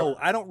don't know.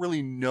 I don't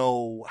really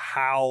know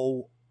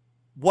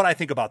what I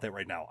think about that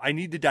right now. I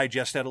need to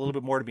digest that a little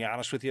bit more, to be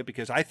honest with you,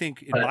 because I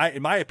think,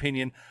 in my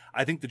opinion,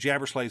 I think the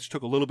Jabberslythes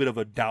took a little bit of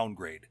a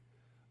downgrade.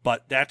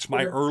 But that's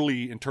my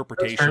early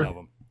interpretation of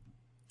them.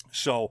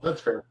 So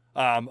that's fair.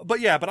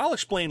 But I'll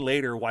explain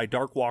later why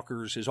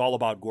Darkwalkers is all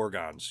about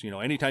Gorgons.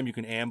 Anytime you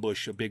can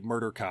ambush a big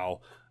murder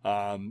cow,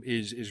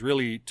 is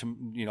really,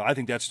 I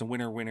think that's the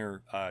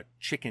winner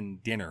chicken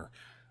dinner.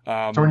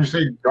 So when you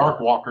say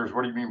Darkwalkers,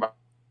 what do you mean by?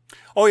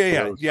 Oh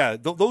yeah.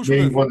 Those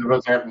were one of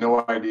us have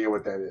no idea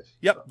what that is.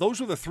 Yep,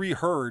 those were the 3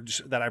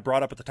 herds that I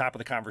brought up at the top of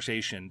the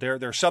conversation.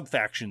 They're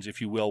sub-factions,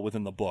 if you will,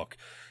 within the book,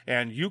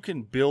 and you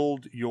can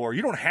build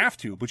you don't have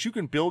to, but you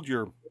can build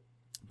your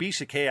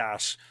Beast of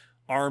Chaos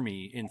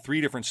army in 3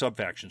 different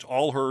sub-factions: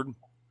 All Herd,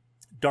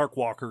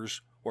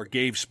 Darkwalkers, or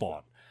Gave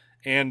Spawn.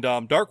 And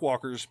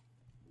Darkwalkers,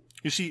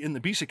 you see, in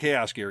the Beast of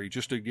Chaos, Gary,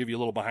 just to give you a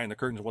little behind the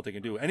curtains of what they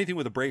can do, anything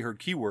with a Bray Herd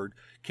keyword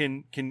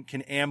can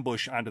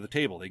ambush onto the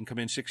table. They can come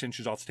in 6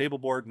 inches off the table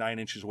board, 9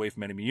 inches away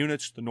from enemy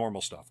units, the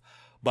normal stuff.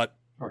 But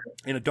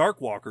in a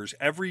Darkwalkers,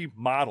 every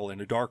model in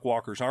a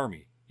Darkwalkers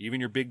army, even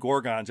your big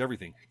Gorgons,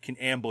 everything, can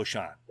ambush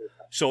on.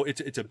 So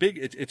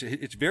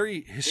it's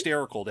very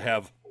hysterical to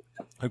have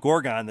a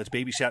Gorgon that's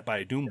babysat by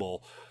a Doom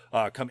Bull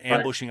come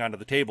ambushing onto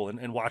the table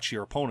and watch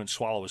your opponent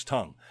swallow his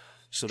tongue.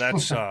 So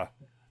that's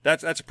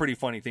that's a pretty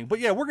funny thing. But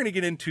yeah, we're going to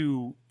get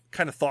into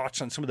kind of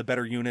thoughts on some of the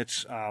better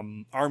units,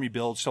 army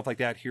builds, stuff like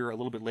that here a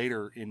little bit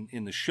later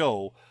in the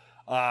show.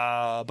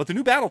 But the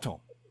new Battle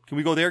Tome, can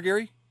we go there,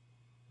 Gary?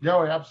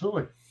 Yeah,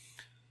 absolutely.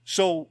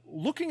 So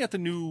looking at the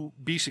new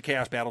Beast of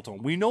Chaos Battle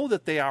Tome, we know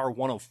that they are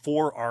one of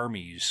 4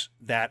 armies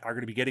that are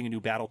going to be getting a new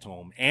Battle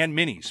Tome, and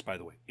minis, by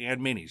the way, I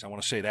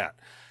want to say that.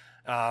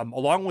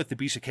 Along with the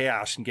Beast of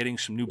Chaos and getting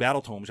some new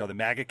Battle Tomes are the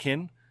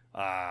Magakin,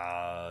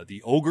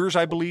 the Ogres,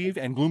 I believe,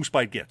 and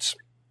Gloomspite Gits.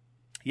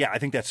 Yeah, I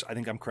think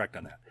I'm correct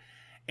on that.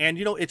 And,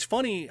 it's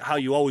funny how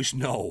you always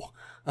know,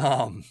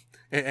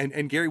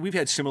 and Gary, we've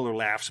had similar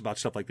laughs about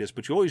stuff like this,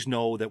 but you always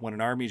know that when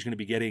an army is going to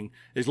be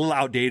is a little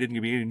outdated and going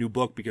to be getting a new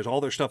book because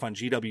all their stuff on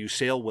GW's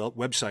sale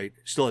website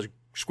still has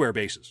square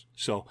bases.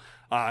 So,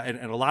 and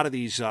a lot of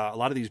these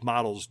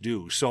models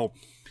do. So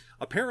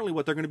apparently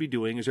what they're going to be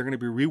doing is they're going to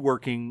be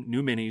reworking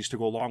new minis to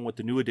go along with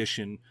the new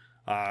edition.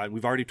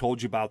 We've already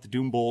told you about the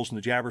Doom Bulls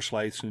and the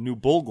Jabberslythes and the new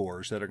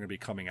Bulgors that are going to be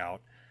coming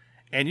out.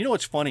 And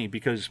it's funny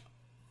because,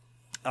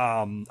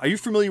 are you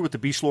familiar with the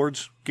Beast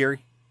Lords,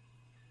 Gary?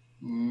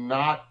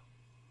 Not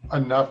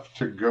enough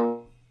to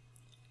go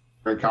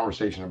great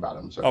conversation about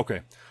them. So.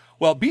 Okay.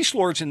 Well, Beast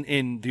Lords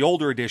in the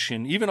older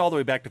edition, even all the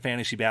way back to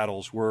Fantasy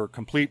Battles, were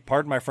complete,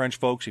 pardon my French,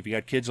 folks, if you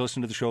got kids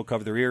listening to the show,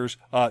 cover their ears,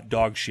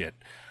 dog shit.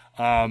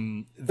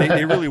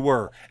 They really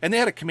were. And they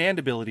had a command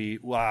ability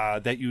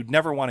that you'd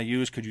never want to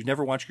use because you'd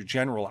never want your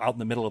general out in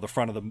the middle of the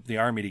front of the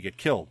army to get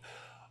killed.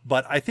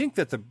 But I think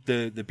that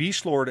the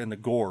Beast Lord and the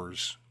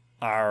Gores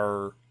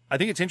I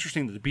think it's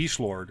interesting that the Beast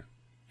Lord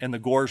and the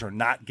Gores are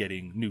not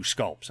getting new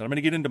sculpts. And I'm going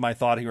to get into my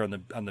thought here on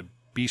the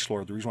Beast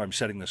Lord, the reason why I'm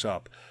setting this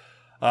up.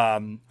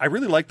 I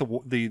really like the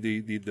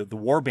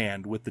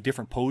warband with the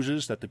different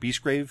poses that the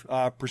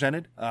Beastgrave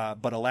presented,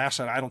 but alas,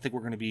 I don't think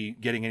we're going to be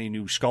getting any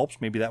new sculpts.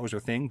 Maybe that was their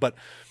thing, but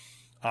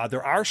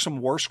there are some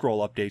War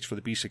Scroll updates for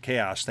the Beasts of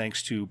Chaos,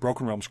 thanks to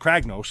Broken Realms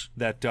Kragnos,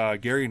 that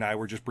Gary and I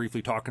were just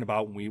briefly talking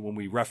about when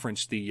we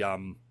referenced the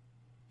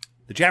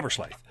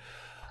Jabberslythe.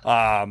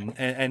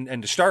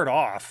 And to start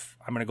off,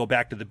 I'm going to go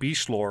back to the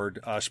Beast Lord.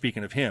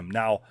 Speaking of him,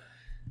 now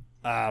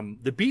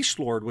the Beast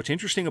Lord. What's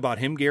interesting about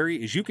him,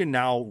 Gary, is you can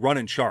now run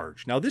and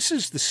charge. Now this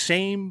is the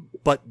same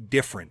but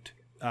different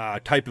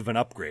type of an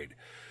upgrade,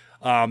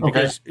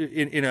 because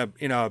in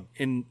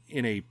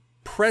a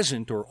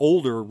present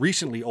or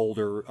recently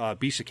older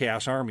Beast of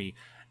Chaos army,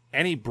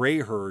 any Bray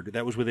herd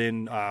that was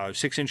within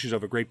 6 inches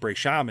of a Great Bray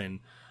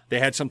Shaman, they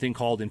had something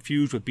called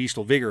Infused with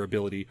Beastal Vigor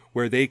ability,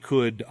 where they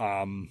could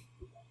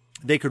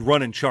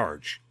run and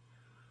charge.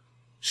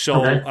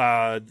 So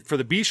for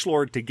the Beast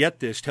Lord to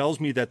get this tells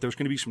me that there's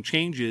going to be some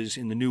changes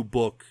in the new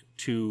book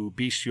to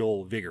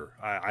Bestial Vigor.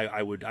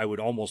 I would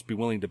almost be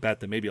willing to bet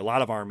that maybe a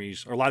lot of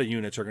armies or a lot of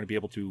units are going to be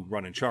able to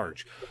run and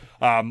charge.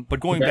 But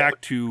going back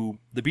to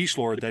the Beast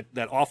Lord,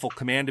 that awful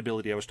command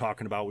ability I was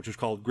talking about, which was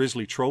called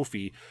Grizzly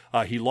Trophy,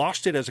 he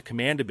lost it as a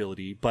command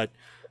ability, but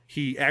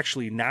he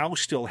actually now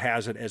still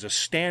has it as a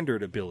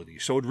standard ability.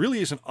 So it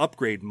really is an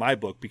upgrade in my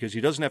book because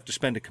he doesn't have to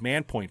spend a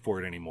command point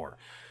for it anymore.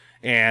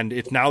 And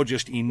it's now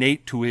just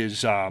innate to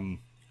his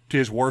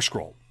War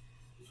Scroll.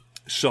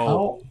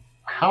 So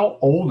how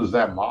old is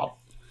that model?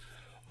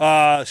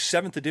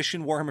 7th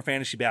edition Warhammer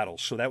Fantasy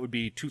Battles. So that would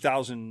be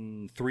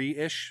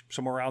 2003-ish,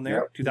 somewhere around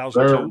there. Yep.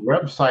 2002. Their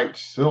website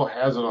still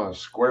has it on a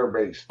square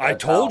base. I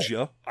told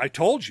you.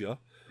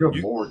 Good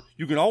Lord.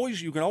 You can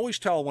always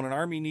tell when an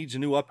army needs a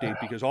new update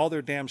because all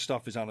their damn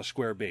stuff is on a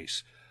square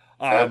base.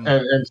 And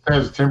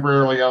says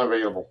temporarily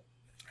unavailable.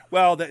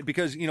 Well,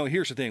 because,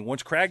 here's the thing.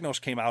 Once Kragnos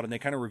came out and they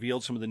kind of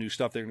revealed some of the new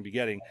stuff they're going to be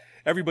getting,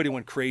 everybody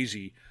went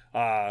crazy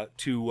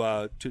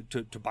to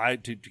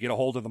get a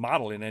hold of the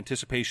model in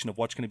anticipation of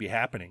what's going to be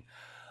happening.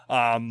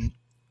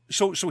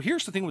 So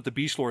here's the thing with the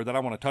Beast Lord that I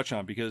want to touch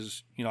on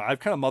because, I've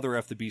kind of mother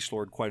effed the Beast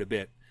Lord quite a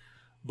bit,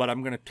 but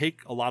I'm going to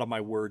take a lot of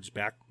my words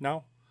back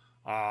now.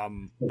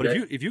 But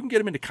if you can get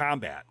him into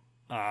combat,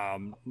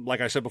 like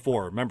I said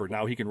before, remember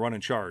now he can run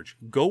and charge.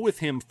 Go with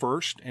him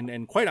first,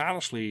 and quite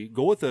honestly,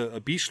 go with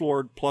a Beast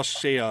Lord plus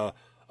say a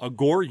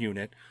Gore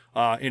unit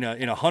in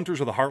a Hunters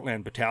of the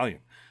Heartland battalion.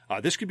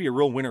 This could be a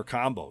real winner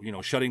combo.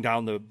 Shutting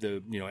down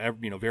the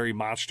very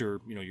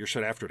monster you're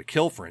set after to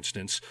kill, for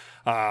instance,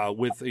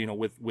 with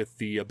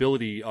the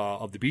ability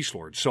of the Beast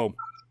Lord. So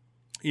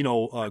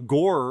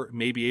Gore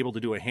may be able to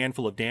do a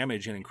handful of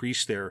damage and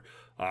increase their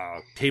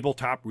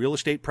tabletop real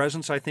estate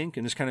presence, I think,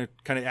 in this kind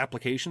of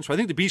application. So I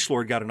think the Beast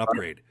Lord got an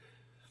upgrade.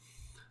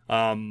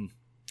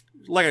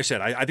 Like I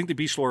said, I think the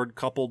Beast Lord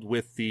coupled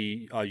with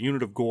the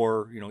unit of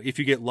Gore, if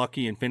you get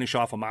lucky and finish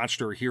off a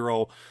monster or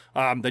hero,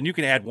 then you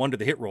can add 1 to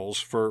the hit rolls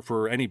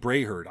for any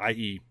Bray herd,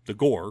 i.e. the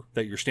Gore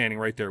that you're standing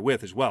right there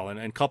with as well.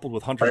 And coupled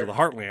with Hunters of the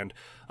Heartland,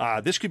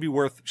 this could be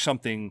worth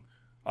something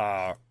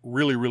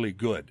really, really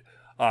good.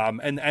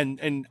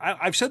 And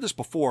I've said this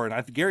before,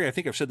 and Gary, I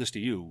think I've said this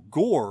to you.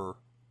 Gore,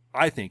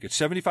 I think it's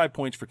 75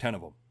 points for 10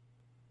 of them.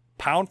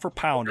 Pound for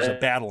pound is a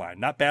battle line,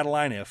 not battle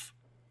line if,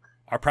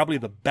 are probably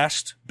the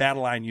best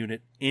battle line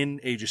unit in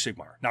Age of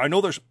Sigmar. Now I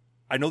know there's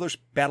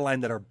battle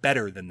line that are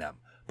better than them,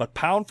 but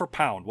pound for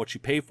pound, what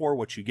you pay for,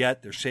 what you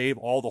get, their save,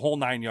 all the whole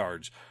 9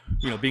 yards,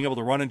 being able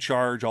to run and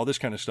charge, all this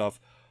kind of stuff.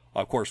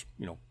 Of course,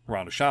 we're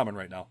on a shaman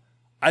right now.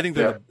 I think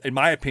in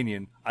my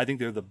opinion, I think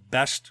they're the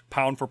best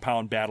pound for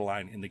pound battle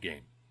line in the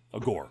game. A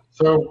Gore.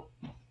 So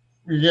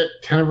you get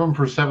 10 of them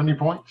for 70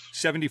 points?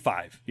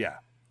 75, yeah.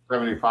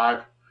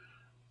 75.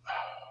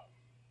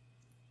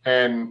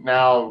 And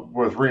now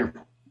with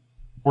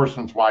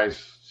reinforcements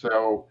wise,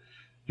 so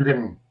you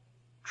can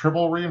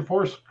triple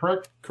reinforce,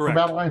 correct? Correct. For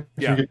battle line?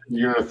 Yeah. So you get a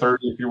unit of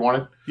 30 if you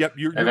wanted. Yep.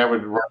 And that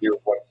would run you,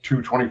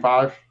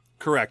 225?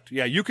 Correct.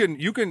 Yeah, you can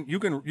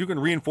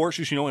reinforce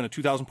this, in a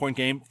 2,000 point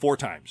game 4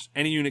 times.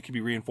 Any unit can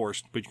be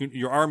reinforced, but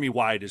your army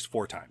wide is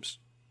 4 times.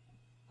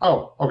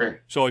 Oh, okay.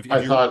 So if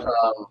I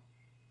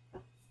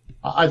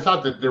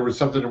thought that there was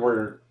something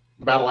where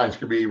battle lines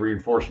could be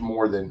reinforced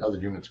more than other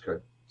units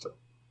could. So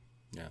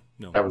yeah,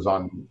 no, that was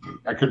on.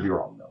 I could be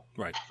wrong though.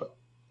 Right. So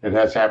it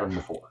has happened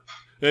before.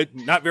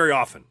 Not very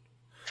often.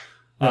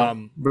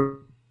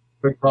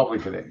 But probably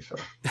today. So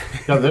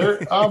yeah,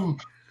 there.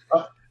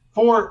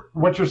 For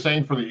what you're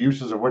saying, for the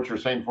uses of what you're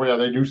saying,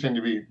 they do seem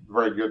to be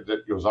very good.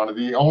 That goes on.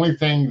 The only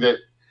thing that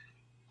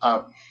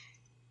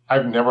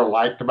I've never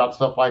liked about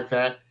stuff like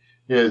that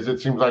is it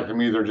seems like to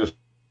me they're just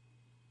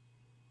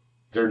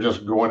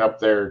going up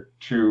there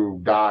to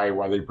die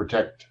while they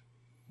protect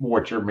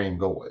what your main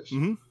goal is.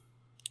 Mm-hmm.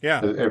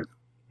 Yeah.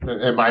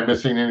 Am I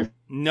missing anything?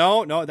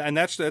 No, and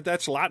that's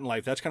a lot in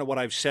life. That's kind of what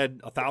I've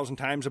said 1,000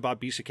 times about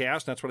Beasts of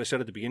Chaos. That's what I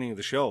said at the beginning of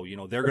the show.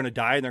 They're going to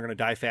die, and they're going to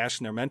die fast,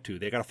 and they're meant to.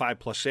 They got a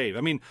 5+ save.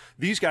 I mean,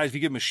 these guys, if you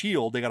give them a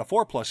shield, they got a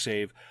 4+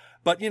 save.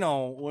 But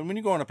when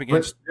you're going up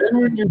against, but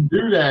then when you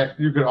do that,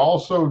 you could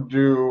also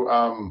do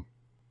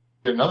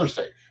another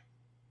save.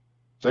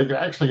 So they could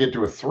actually get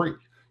to a 3.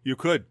 You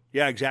could.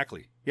 Yeah,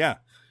 exactly. Yeah.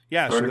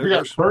 Yeah. So if you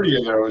got 30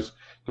 of those,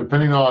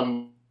 depending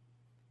on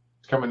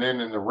coming in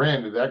the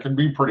rend, that can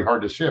be pretty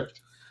hard to shift.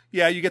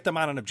 Yeah, you get them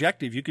on an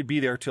objective. You could be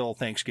there till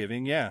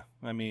Thanksgiving. Yeah,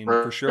 I mean,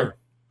 for sure.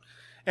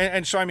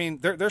 And so, I mean,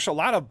 there's a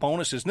lot of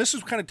bonuses. And this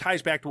is kind of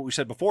ties back to what we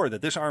said before,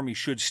 that this army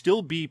should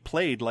still be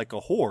played like a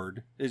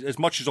horde, as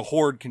much as a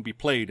horde can be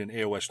played in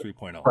AOS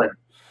 3.0. Right.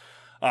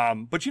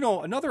 But, you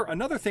know,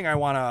 another thing I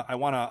want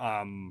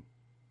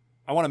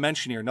to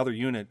mention here, another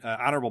unit,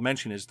 honorable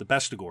mention, is the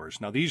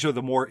Bestigors. Now, these are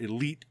the more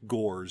elite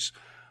Gores,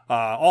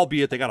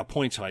 albeit they got a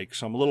points hike,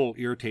 so I'm a little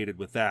irritated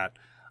with that.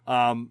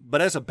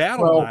 But as a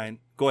battle line,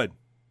 go ahead.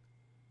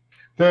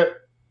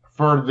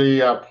 For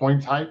the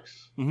points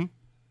hikes, mm-hmm.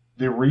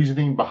 The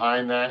reasoning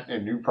behind that,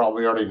 and you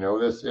probably already know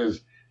this,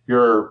 is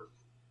your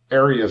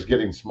area is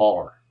getting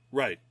smaller.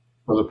 Right.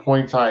 So the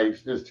points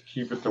hikes is to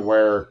keep it to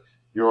where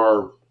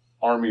your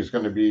army is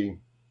going to be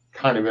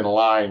kind of in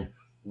line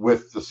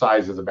with the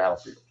size of the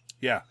battlefield.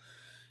 Yeah.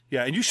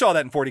 Yeah, and you saw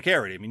that in 40K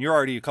already. I mean, you're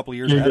already a couple of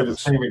years ahead of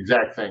us. The same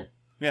exact thing.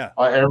 Yeah.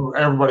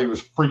 Everybody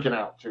was freaking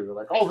out, too. They're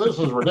like, oh, this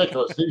is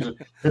ridiculous.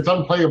 It's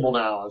unplayable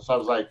now. And so I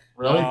was like,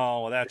 really?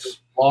 Oh, that's... You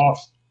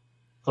lost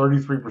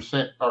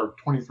 33% or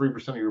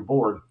 23% of your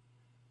board.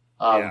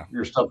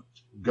 Your stuff's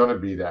gonna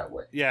be that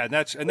way. Yeah,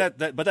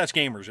 but that's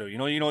gamers though. You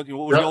know what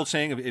was the old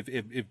saying?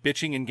 If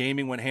bitching and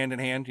gaming went hand in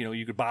hand, you know,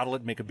 you could bottle it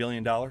and make $1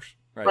 billion. Right.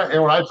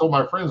 And when I told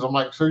my friends, I'm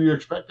like, so you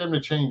expect them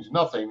to change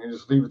nothing and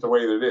just leave it the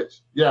way that it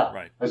is? Yeah.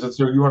 Right. I said,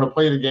 so you want to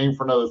play the game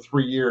for another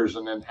 3 years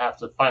and then have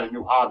to find a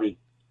new hobby?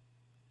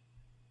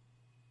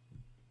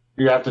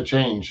 You have to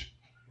change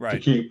to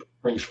keep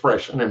things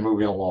fresh and then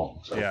moving along.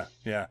 So.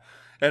 Yeah.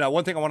 And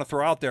one thing I want to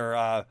throw out there,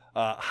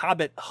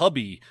 Hobbit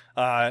Hubby,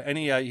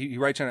 he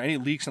writes on any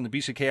leaks on the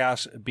Beast of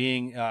Chaos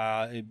being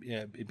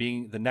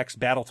the next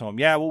battle tome.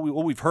 Yeah,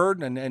 what we've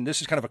heard, and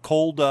this is kind of a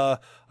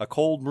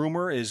cold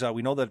rumor, is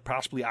we know that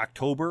possibly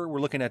October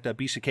we're looking at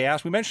Beast of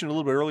Chaos. We mentioned it a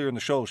little bit earlier in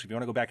the show, so if you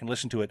want to go back and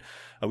listen to it,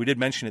 we did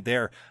mention it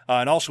there.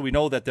 And also we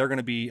know that they're going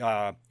to be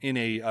in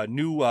a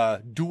new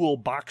dual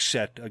box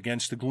set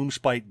against the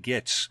Gloomspite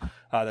Gits.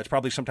 That's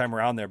probably sometime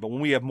around there. But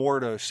when we have more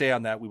to say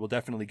on that, we will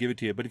definitely give it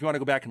to you. But if you want to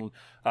go back and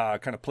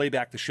kind of play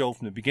back the show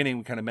from the beginning,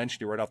 we kind of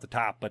mentioned it right off the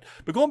top. But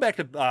going back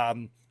to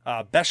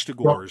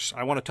Bestigors,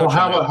 I want to touch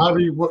on that.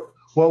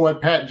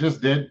 What Pat just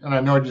did, and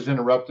I know I just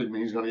interrupted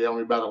me, he's going to yell at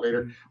me about it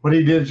later. What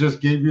he did is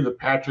just gave you the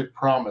Patrick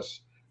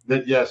promise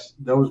that, yes,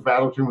 those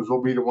battle tombs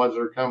will be the ones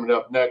that are coming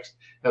up next,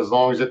 as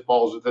long as it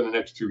falls within the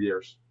next 2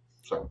 years.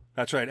 So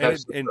that's right.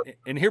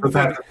 And here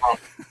before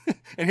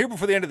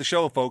the end of the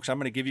show, folks, I'm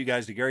going to give you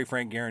guys the Gary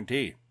Frank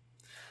guarantee.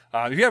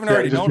 If you haven't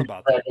already known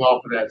about that.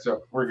 Off of that,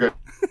 so we're good.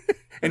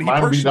 And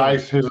mine will be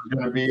dice. His is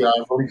going to be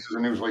releases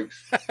and news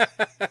leaks.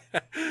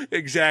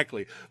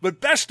 Exactly. But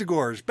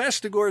Bestigors.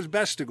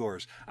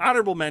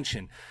 Honorable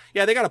mention.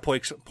 Yeah, they got a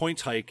points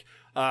hike.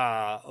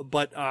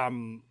 But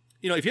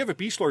you know, if you have a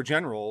Beast Lord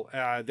General,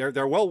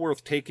 they're well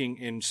worth taking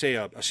in, say,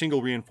 a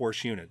single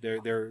reinforced unit.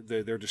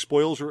 Their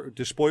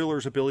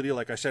despoiler's ability,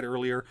 like I said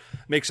earlier,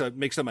 makes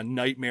them a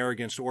nightmare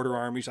against Order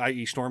armies,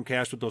 i.e.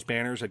 Stormcast with those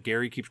banners that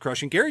Gary keeps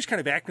crushing. Gary's kind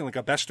of acting like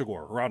a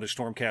Bestigor around his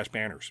Stormcast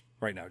banners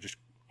right now, just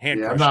hand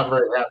crushing. I'm not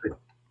very happy.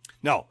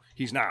 No,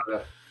 he's not.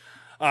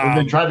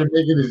 They tried to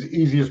make it as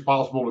easy as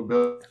possible to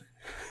build.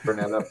 Turn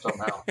that up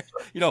somehow.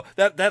 You know,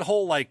 that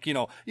whole, like, you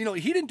know,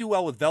 he didn't do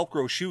well with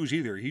Velcro shoes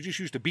either. He just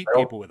used to beat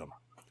people with them.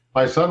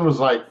 My son was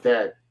like,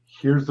 Dad,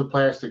 here's the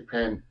plastic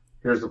pen.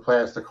 Here's the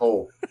plastic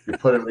hole. You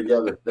put them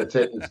together. That's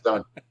it. It's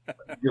done.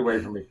 Get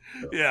away from me.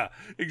 So. Yeah,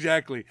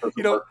 exactly.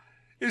 You know,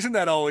 isn't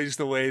that always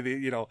the way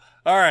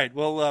all right.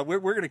 Well, we're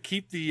going to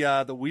keep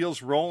the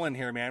wheels rolling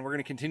here, man. We're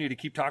going to continue to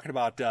keep talking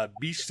about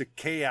Beasts of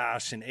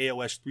Chaos and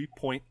AOS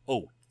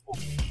 3.0.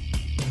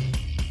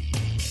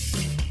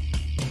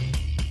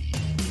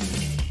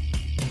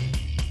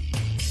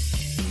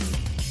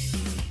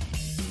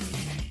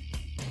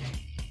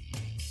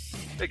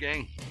 Hey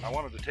gang, I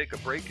wanted to take a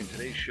break in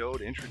today's show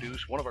to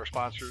introduce one of our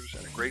sponsors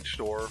and a great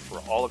store for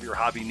all of your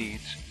hobby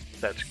needs.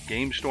 That's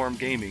GameStorm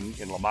Gaming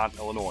in Lamont,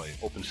 Illinois.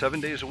 Open 7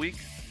 days a week,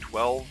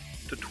 12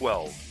 to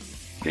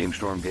 12.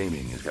 GameStorm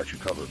Gaming has got you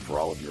covered for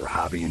all of your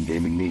hobby and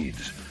gaming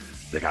needs.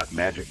 They got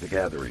Magic the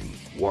Gathering,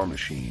 War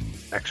Machine,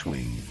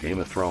 X-Wing, Game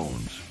of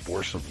Thrones,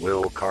 Force of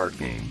Will card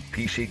game,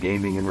 PC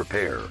gaming and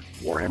repair,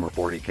 Warhammer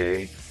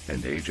 40K,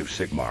 and Age of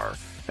Sigmar,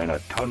 and a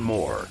ton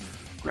more.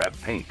 Grab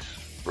paints,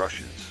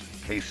 brushes,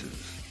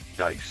 cases,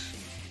 dice,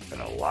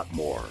 and a lot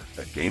more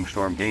at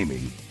GameStorm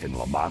Gaming in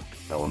Lamont,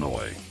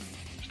 Illinois.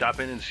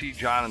 Stop in and see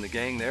John and the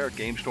gang there at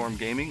GameStorm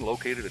Gaming,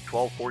 located at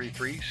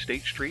 1243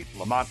 State Street,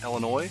 Lamont,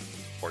 Illinois,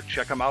 or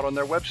check them out on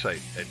their website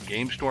at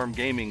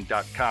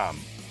GameStormGaming.com.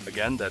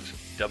 Again, that's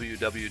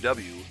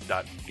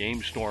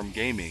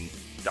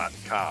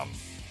www.GameStormGaming.com.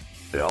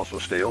 They also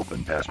stay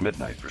open past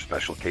midnight for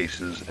special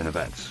cases and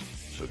events.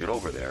 So get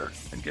over there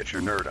and get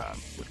your nerd on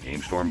with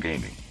GameStorm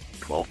Gaming,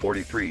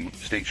 1243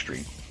 State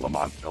Street,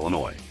 Lamont,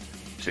 Illinois,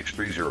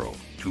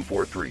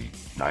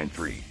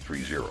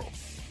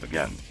 630-243-9330.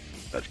 Again,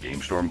 that's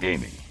GameStorm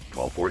Gaming,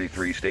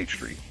 1243 State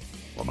Street,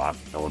 Lamont,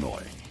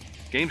 Illinois.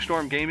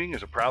 GameStorm Gaming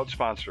is a proud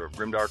sponsor of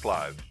Grimdark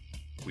Live.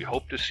 We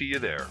hope to see you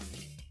there.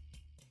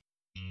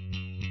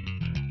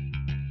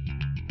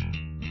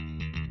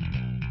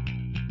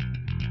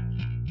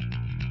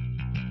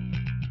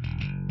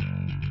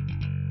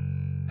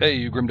 Hey,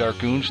 you Grimdark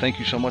Goons, thank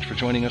you so much for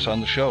joining us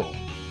on the show.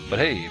 But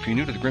hey, if you're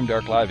new to the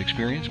Grimdark Live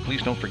experience,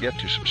 please don't forget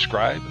to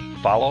subscribe,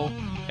 follow,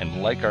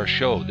 and like our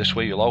show. This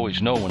way you'll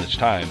always know when it's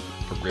time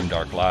for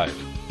Grimdark Live.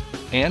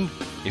 And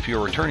if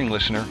you're a returning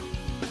listener,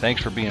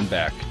 thanks for being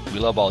back. We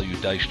love all you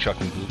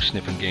dice-chucking,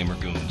 glue-sniffing gamer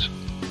goons.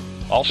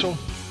 Also,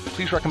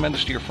 please recommend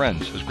us to your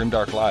friends, as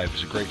Grimdark Live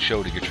is a great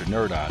show to get your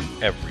nerd on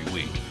every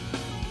week.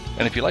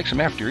 And if you like some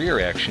after-ear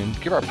action,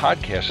 give our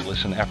podcast a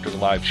listen after the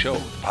live show.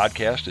 The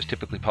podcast is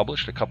typically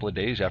published a couple of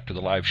days after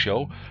the live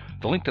show.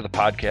 The link to the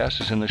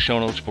podcast is in the show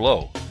notes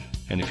below.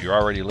 And if you're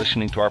already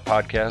listening to our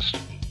podcast,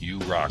 you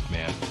rock,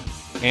 man.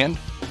 And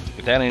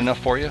if that ain't enough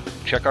for you,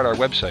 check out our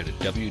website at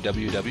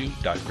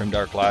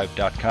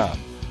www.grimdarklive.com.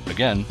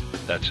 Again,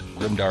 that's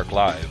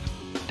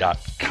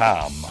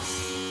grimdarklive.com.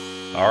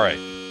 All right,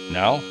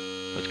 now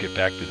let's get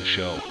back to the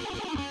show.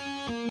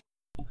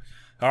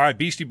 All right,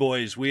 Beastie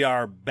Boys, we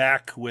are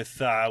back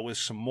with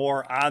some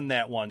more on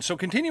that one. So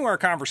continue our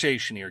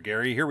conversation here,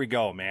 Gary. Here we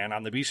go, man,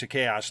 on the Beast of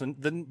Chaos. And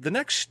the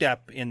next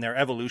step in their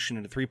evolution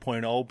into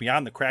 3.0,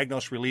 beyond the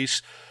Kragnos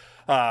release,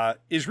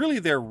 is really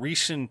their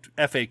recent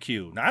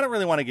FAQ. Now, I don't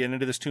really want to get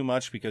into this too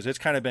much because it's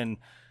kind of been,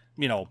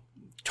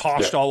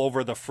 tossed all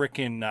over the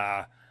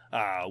frickin'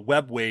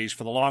 webways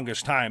for the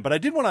longest time. But I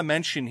did want to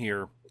mention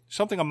here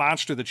a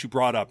monster that you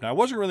brought up. Now, I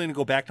wasn't really going to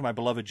go back to my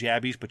beloved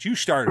Jabbies, but you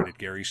started it,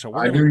 Gary. So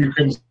I knew you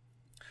couldn't.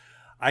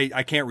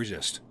 I can't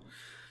resist.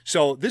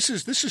 So this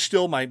is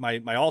still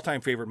my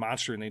all-time favorite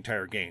monster in the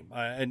entire game.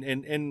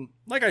 And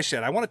like I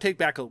said, I want to take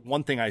back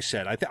one thing I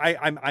said.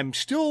 I'm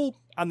still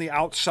on the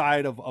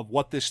outside of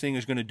what this thing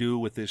is going to do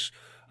with this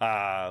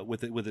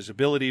with his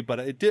ability, but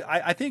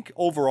I think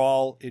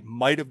overall it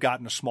might have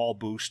gotten a small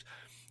boost.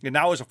 And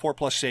now is a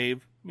 4+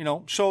 save,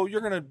 so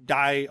you're going to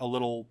die a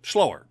little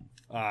slower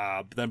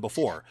than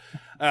before.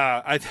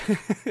 I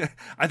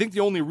think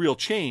the only real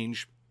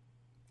change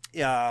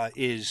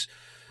is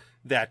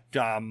that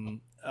the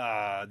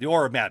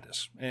Aura of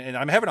Madness, and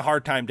I'm having a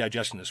hard time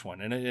digesting this one,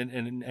 and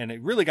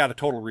it really got a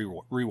total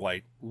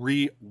rewrite,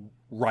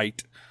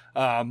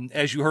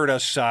 as you heard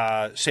us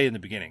say in the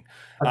beginning.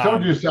 I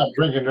told you to stop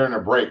drinking during a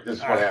break. This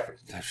is what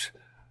happens.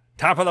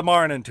 Top of the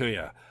morning to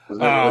you.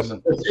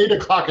 It's 8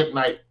 o'clock at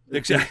night.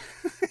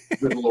 Exactly.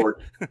 Good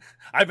Lord.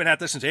 I've been at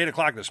this since 8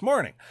 o'clock this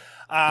morning.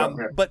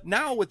 But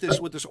now with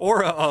this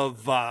Aura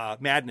of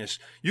Madness,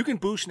 you can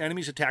boost an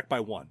enemy's attack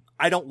by 1.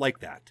 I don't like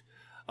that.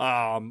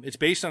 It's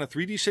based on a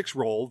 3d6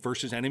 roll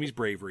versus enemy's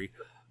bravery,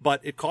 but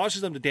it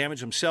causes them to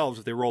damage themselves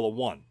if they roll a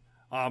 1.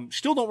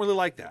 Still don't really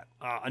like that.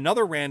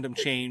 Another random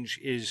change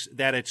is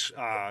that it's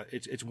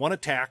 1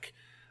 attack,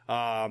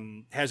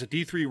 has a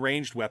D3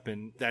 ranged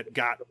weapon that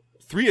got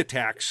 3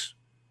 attacks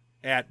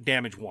at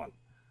damage 1.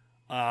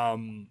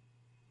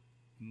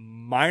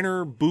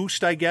 Minor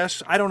boost, I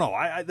guess. I don't know.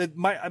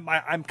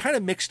 I'm kind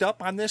of mixed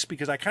up on this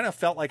because I kind of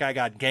felt like I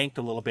got ganked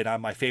a little bit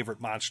on my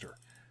favorite monster.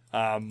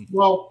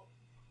 Well,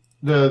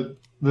 the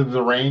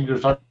range or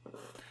something.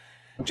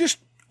 Just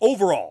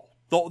overall,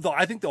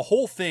 I think the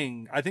whole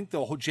thing. I think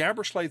the whole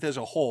Jabberslythe as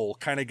a whole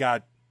kind of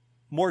got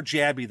more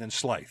jabby than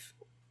Slythe.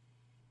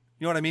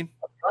 You know what I mean?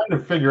 I'm trying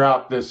to figure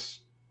out this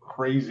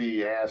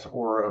crazy ass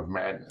Aura of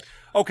Madness.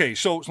 Okay,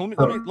 so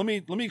let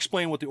me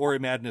explain what the Aura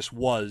of Madness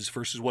was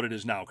versus what it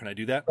is now. Can I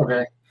do that?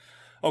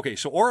 Okay.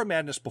 So Aura of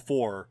Madness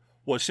before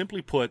was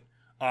simply put.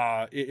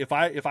 If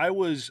I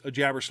was a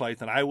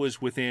Jabberslythe and I was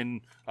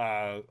within,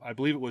 I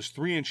believe it was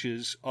 3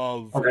 inches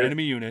of an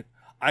enemy unit,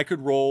 I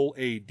could roll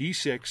a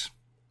d6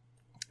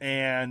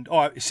 and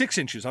 6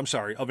 inches. I'm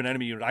sorry, of an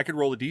enemy unit. I could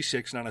roll a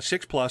d6, and on a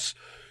 6+,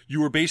 you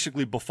were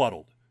basically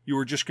befuddled. You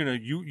were just gonna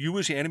you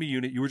as the enemy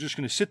unit, you were just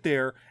gonna sit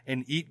there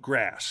and eat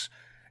grass,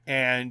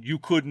 and you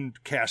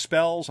couldn't cast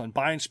spells,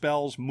 unbind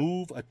spells,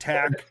 move,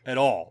 attack at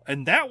all.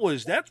 And that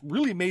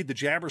really made the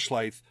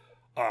Jabberslythe.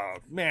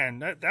 Man,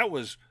 that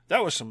was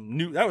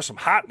some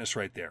hotness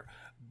right there.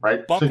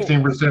 Right,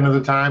 16% of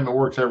the time it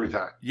works every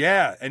time.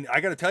 Yeah, and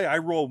I got to tell you, I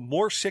roll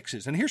more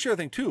 6s. And here's the other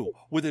thing too: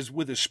 with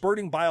his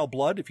spurting bile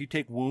blood, if you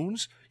take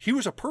wounds, he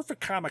was a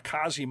perfect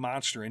kamikaze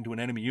monster into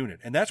an enemy unit.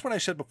 And that's what I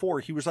said before.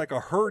 He was like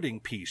a herding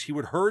piece. He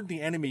would herd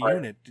the enemy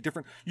unit to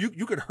different.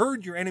 You could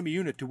herd your enemy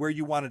unit to where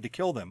you wanted to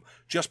kill them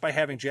just by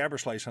having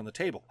Jabberslythe on the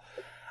table.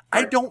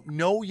 I don't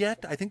know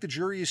yet. I think the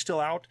jury is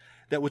still out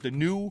that with the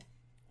new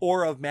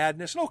Aura of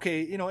Madness,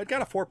 okay, it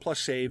got a 4+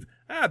 save.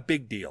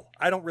 Big deal.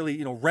 I don't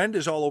really, Rend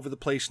is all over the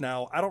place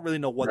now. I don't really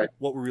know what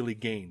we really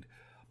gained.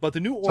 But the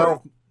new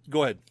Aura,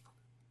 go ahead.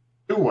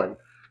 New one.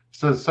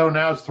 So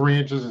now it's 3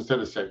 inches instead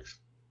of 6.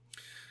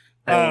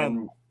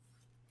 And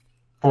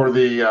for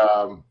the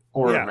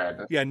Aura of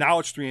Madness. Yeah, now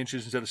it's 3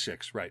 inches instead of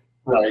 6, right.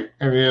 Right.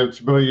 And the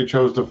ability you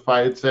chose to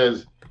fight, it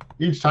says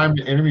each time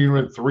the enemy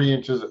unit 3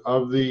 inches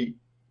of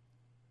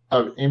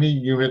any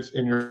units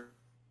in your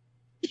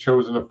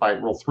chosen to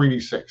fight, roll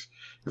 3d6.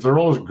 If the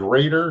roll is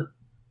greater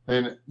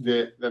then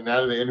then that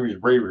of the enemy's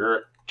brave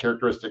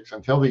characteristics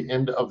until the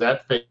end of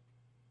that phase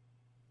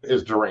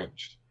is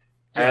deranged.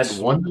 Yes.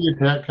 Add 1 to the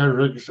attack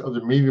characteristics of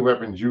the melee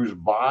weapons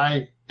used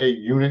by a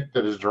unit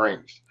that is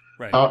deranged.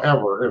 Right.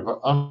 However, if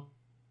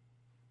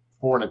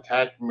for an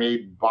attack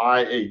made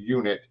by a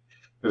unit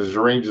that is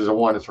deranged as a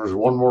 1, it suffers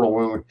 1 mortal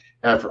wound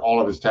after all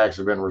of his attacks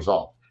have been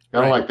resolved.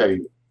 I don't like that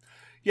either.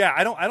 Yeah,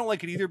 I don't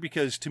like it either,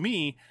 because to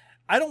me,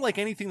 I don't like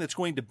anything that's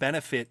going to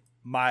benefit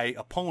my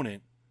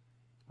opponent.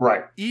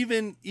 Right.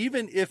 Even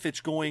if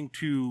it's going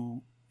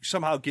to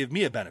somehow give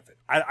me a benefit.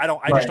 I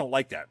Right. just don't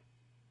like that.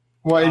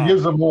 Well, it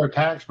gives them more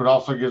attacks, but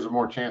also gives them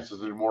more chances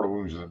to do mortal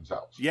wounds to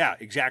themselves. Yeah,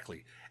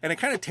 exactly. And it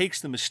kind of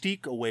takes the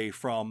mystique away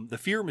from the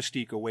fear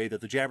mystique away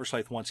that the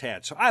Jabberslythe once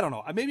had. So I don't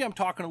know. Maybe I'm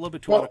talking a little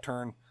bit too out of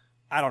turn.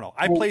 I don't know.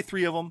 I play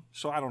 3 of them,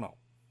 so I don't know.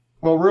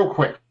 Well, real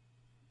quick.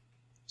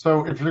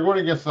 So if you're going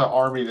against an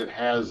army that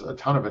has a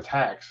ton of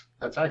attacks,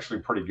 that's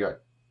actually pretty good.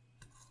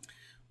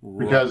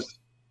 Right. Because,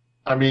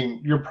 I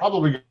mean, you're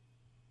probably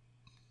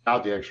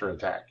out the extra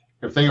attack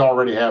if they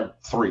already have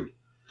 3.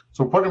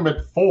 So put them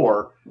at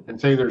 4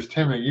 and say there's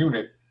 10 a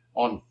unit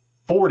on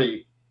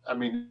 40. I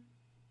mean,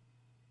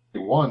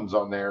 ones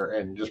on there,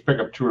 and just pick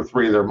up 2 or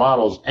 3 of their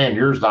models, and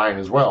yours dying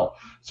as well.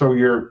 So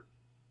you're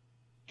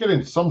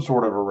getting some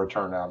sort of a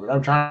return out of it.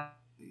 I'm trying.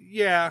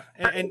 Yeah,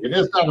 and it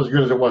is not as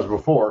good as it was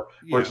before,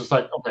 where Yeah. it's just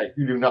like, okay,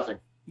 you do nothing.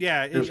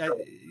 yeah, You're and-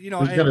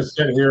 going to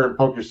sit here and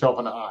poke yourself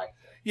in the eye.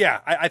 Yeah,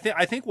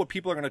 I think what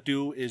people are going to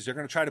do is they're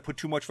going to try to put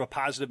too much of a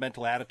positive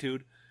mental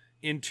attitude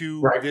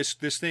into Right.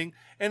 this thing.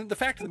 And the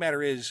fact of the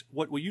matter is,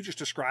 what you just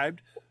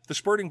described, the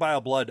spurting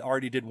bile blood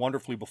already did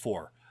wonderfully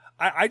before.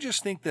 I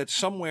just think that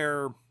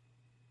somewhere,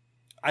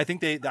 I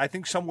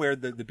think somewhere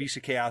the Beast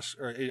of Chaos,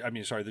 the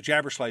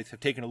Jabberslythe have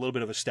taken a little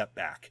bit of a step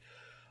back.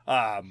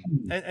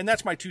 And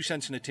that's my 2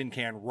 cents in a tin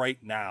can right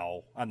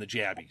now on the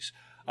Jabbies.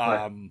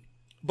 Right.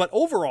 But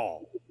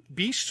overall,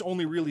 Beasts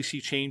only really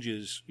see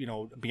changes,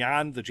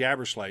 beyond the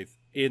Jabberslythe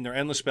in their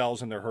endless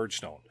spells and their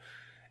Herdstone.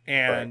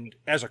 And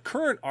as a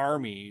current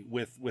army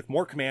with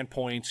more command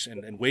points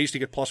and ways to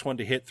get +1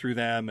 to hit through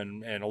them,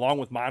 and along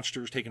with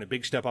monsters taking a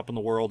big step up in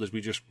the world, as we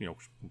just,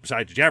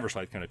 besides the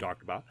Jabberslythe kind of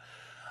talked about,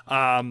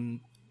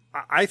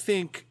 I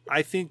think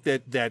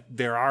that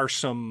there are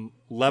some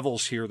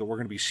levels here that we're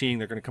going to be seeing.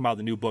 They're going to come out in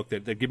the new book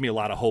that give me a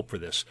lot of hope for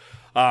this.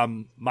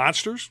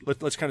 Monsters,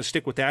 let's kind of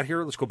stick with that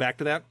here. Let's go back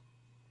to that.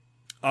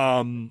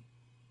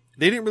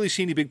 They didn't really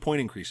see any big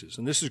point increases,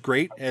 and this is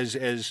great as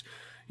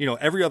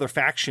every other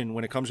faction,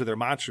 when it comes to their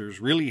monsters,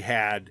 really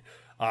had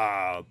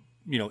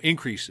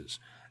increases.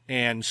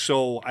 And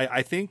so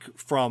I think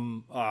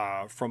from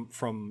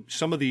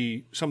some of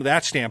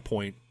that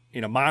standpoint,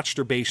 in a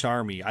monster-based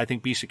army, I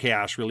think Beast of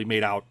Chaos really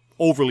made out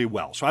overly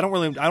well. So I don't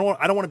want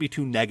to be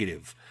too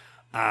negative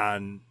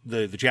on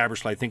the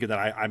Jabberslythe, thinking that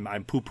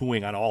I'm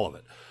poo-pooing on all of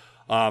it.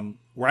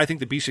 Where I think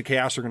the Beast of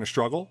Chaos are going to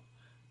struggle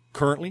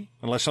currently,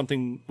 unless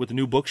something with the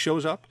new book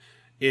shows up,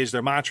 is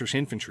their monstrous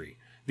infantry.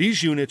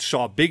 These units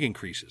saw big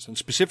increases, and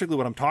specifically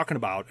what I'm talking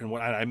about,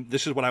 and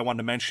this is what I wanted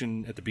to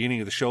mention at the beginning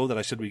of the show that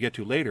I said we get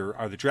to later,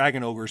 are the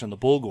Dragon Ogres and the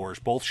Bulgors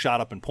both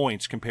shot up in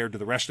points compared to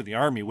the rest of the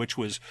army, which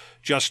was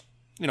just,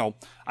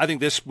 I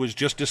think this was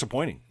just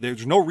disappointing.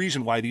 There's no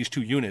reason why these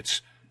 2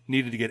 units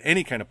needed to get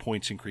any kind of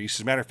points increase.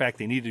 As a matter of fact,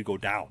 they needed to go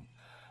down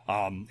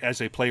as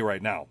they play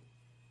right now.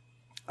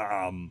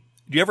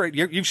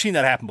 You've seen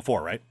that happen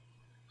before, right?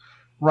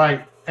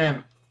 Right.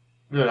 And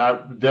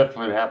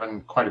definitely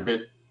happened quite a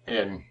bit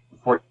in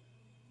 40.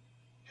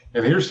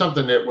 And here's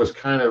something that was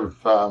kind of,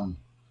 I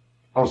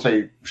won't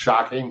say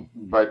shocking,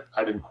 but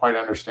I didn't quite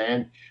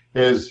understand,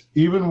 is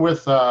even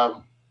with,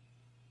 or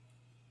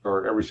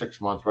every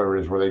 6 months, whatever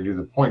it is, where they do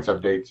the points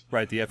updates.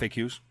 Right, the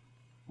FAQs.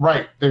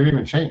 Right. They didn't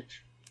even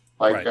change.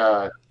 Like,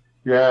 Right.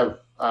 You have,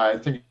 I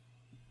think,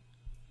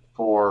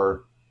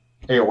 for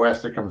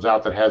AOS that comes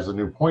out that has the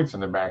new points in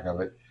the back of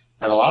it.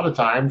 And a lot of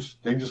times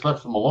they just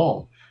left them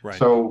alone. Right.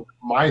 So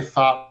my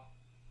thought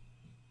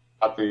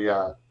about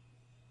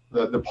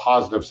the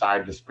positive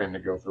side to spin to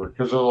go through it,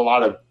 because there's a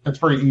lot of, it's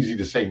very easy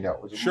to say no.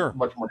 It's Sure.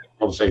 much more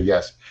difficult to say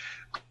yes,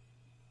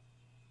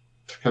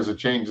 because the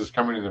change is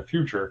coming in the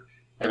future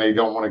and they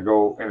don't want to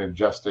go and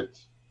adjust it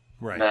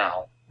Right.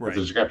 now. Right.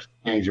 There's got to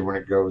change it when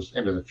it goes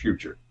into the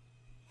future.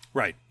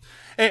 Right.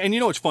 And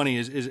what's funny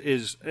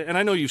is, and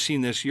I know you've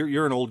seen this,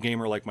 you're an old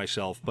gamer like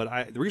myself,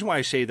 but the reason why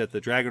I say that the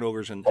Dragon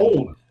Ogres and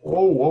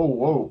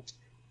Whoa.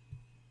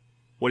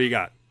 what do you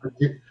got?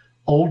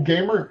 Old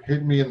gamer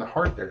hit me in the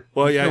heart there.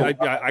 Well, yeah,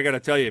 So, I got to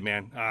tell you,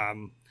 man.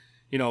 I'm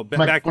Back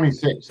like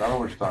 26. I don't know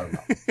what you're talking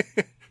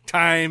about.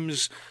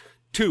 times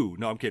 2.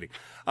 No, I'm kidding.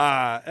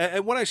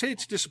 And when I say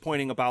it's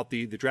disappointing about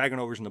the Dragon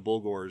Ogres and the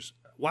Bulgors,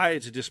 why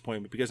it's a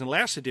disappointment? Because in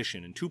last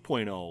edition, in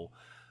 2.0,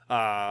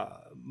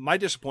 my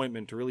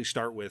disappointment, to really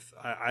start with,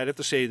 I'd have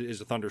to say, is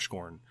the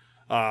Thunderscorn.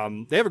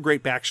 They have a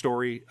great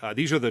backstory.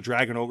 These are the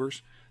Dragon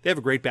Ogres. They have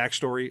a great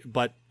backstory,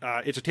 but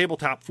it's a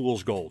tabletop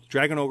fool's gold.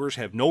 Dragon Ogres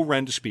have no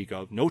rend to speak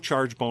of, no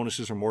charge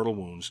bonuses or mortal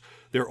wounds.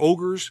 They're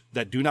ogres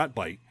that do not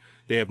bite.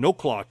 They have no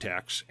claw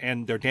attacks,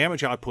 and their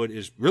damage output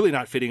is really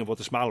not fitting of what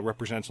this model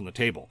represents on the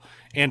table.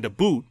 And to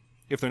boot,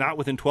 if they're not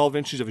within 12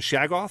 inches of a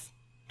Shaggoth,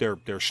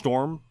 their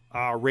Storm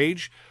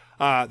Rage,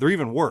 they're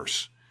even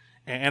worse.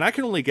 And I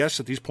can only guess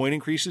that these point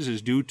increases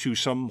is due to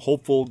some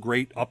hopeful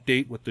great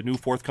update with the new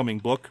forthcoming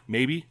book.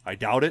 Maybe. I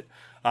doubt it.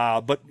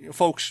 But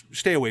folks,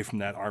 stay away from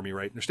that army,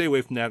 right? Stay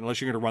away from that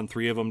unless you're going to run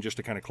 3 of them just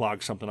to kind of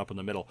clog something up in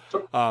the middle.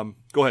 Go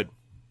ahead.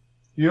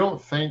 You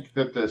don't think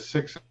that the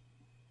 6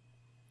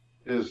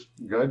 is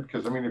good?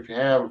 Because, I mean, if you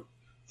have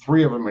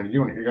 3 of them in a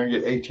unit, you're going to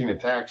get 18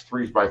 attacks,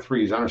 3s by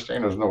 3s. I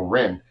understand there's no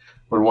Ren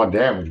with 1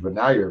 damage, but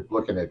now you're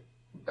looking at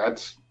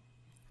that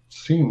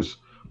seems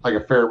like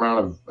a fair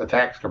amount of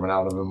attacks coming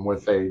out of them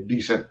with a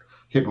decent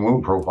hit and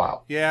wound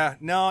profile. Yeah,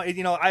 no,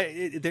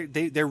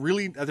 they're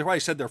really, that's why I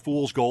said they're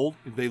fool's gold.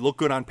 They look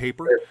good on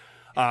paper.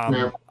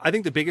 I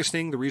think the biggest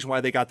thing, the reason why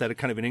they got that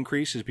kind of an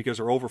increase is because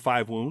they're over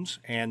 5 wounds,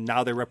 and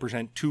now they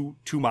represent two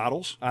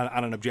models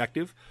on an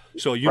objective.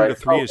 So a unit of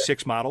 3 is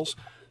 6 models.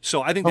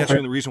 So I think that's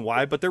really the reason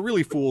why, but they're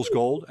really fool's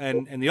gold.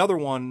 And the other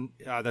one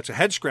that's a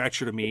head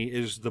scratcher to me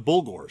is the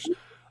Bulgors.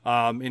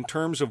 In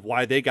terms of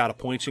why they got a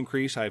points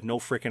increase, I have no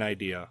freaking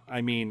idea.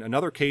 I mean,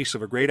 another case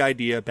of a great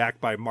idea backed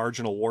by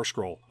marginal war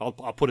scroll. I'll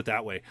put it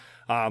that way.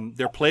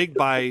 They're plagued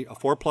by a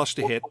 4+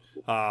 to hit.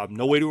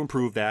 No way to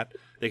improve that.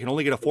 They can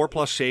only get a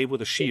 4+ save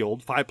with a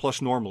shield,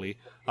 5+ normally.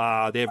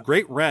 They have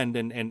great rend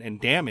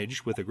and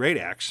damage with a great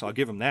axe. I'll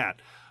give them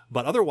that.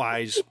 But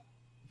otherwise,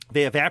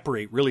 they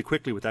evaporate really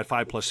quickly with that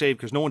 5+ save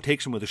because no one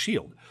takes them with a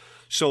shield.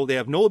 So they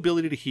have no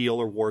ability to heal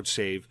or ward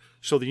save.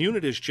 So the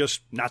unit is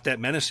just not that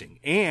menacing.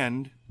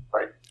 And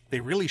they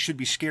really should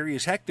be scary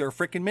as heck. They're a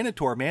freaking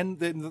Minotaur, man.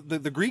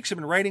 The Greeks have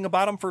been writing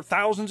about them for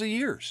thousands of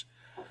years.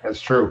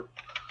 That's true.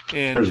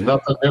 And there's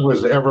nothing that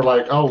was ever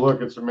like, oh,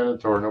 look, it's a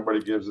Minotaur.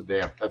 Nobody gives a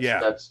damn.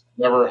 That's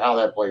never how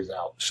that plays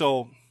out.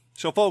 So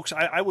folks,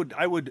 I would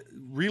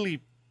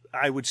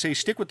say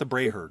stick with the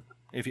Bray Herd.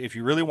 If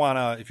you really want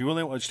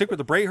to stick with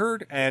the Bray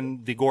Herd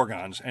and the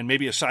Gorgons and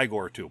maybe a Cygor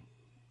or 2.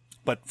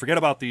 But forget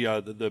about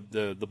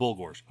the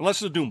Bulgors,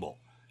 unless it's a Doom Bull.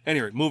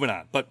 Anyway, moving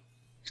on. But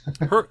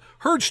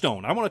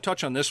Herdstone, I want to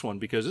touch on this one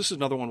because this is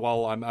another one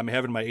while I'm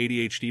having my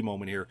ADHD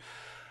moment here.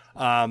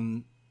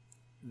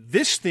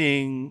 This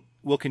thing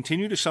will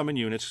continue to summon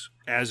units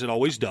as it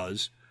always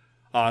does,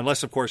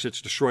 unless of course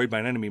it's destroyed by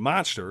an enemy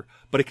monster.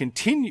 But it can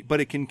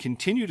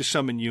continue to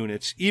summon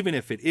units even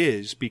if it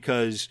is,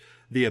 because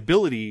the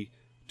ability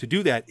to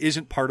do that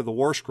isn't part of the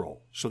War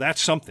Scroll. So that's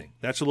something.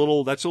 That's a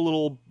little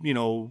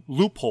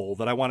loophole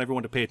that I want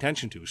everyone to pay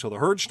attention to. So the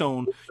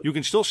Herdstone, you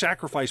can still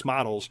sacrifice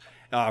models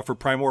for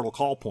primordial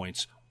call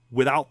points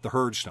without the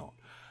Herdstone.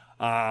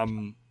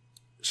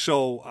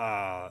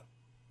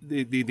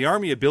 The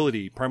army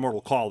ability,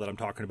 primordial call that I'm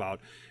talking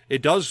about,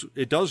 it does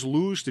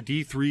lose the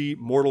D3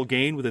 mortal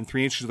gain within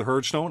 3 inches of the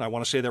Herdstone. I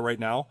want to say that right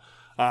now.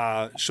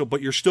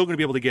 But you're still going to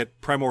be able to get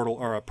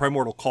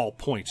primordial call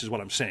points is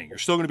what I'm saying. You're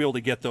still going to be able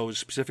to get those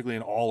specifically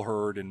in all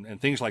herd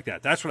and things like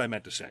that. That's what I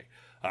meant to say.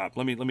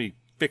 Let me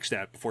fix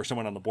that before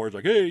someone on the board's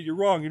like, hey, you're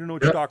wrong. You don't know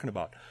what you're talking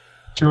about.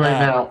 Too late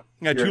now.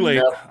 Yeah, too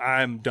late.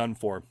 I'm done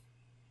for.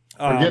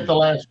 Forget the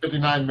last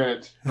 59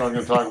 minutes. I'm not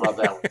going to talk about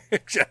that one.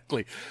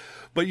 Exactly.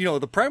 But,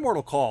 the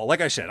primordial call,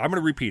 like I said, I'm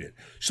going to repeat it.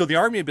 So the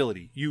army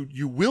ability,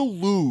 you will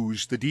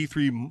lose the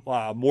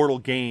D3 mortal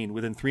gain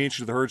within 3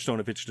 inches of the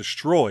Herdstone if it's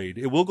destroyed.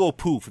 It will go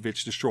poof if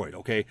it's destroyed,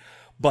 okay?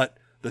 But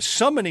the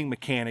summoning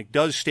mechanic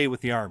does stay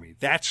with the army.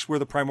 That's where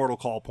the primordial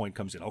call point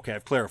comes in. Okay,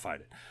 I've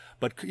clarified it.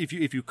 But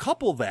if you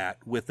couple that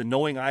with the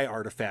Knowing Eye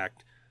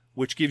artifact,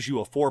 which gives you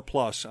a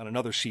 4+ on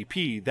another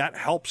CP, that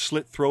helps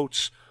slit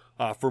throats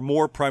for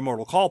more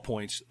primordial call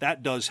points.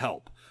 That does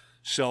help.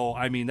 So,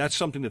 I mean, that's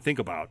something to think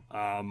about.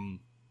 And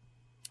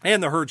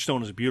the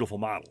Herdstone is a beautiful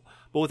model.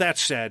 But with that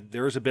said,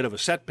 there is a bit of a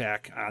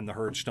setback on the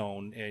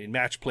Herdstone. In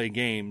match play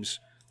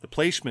games, the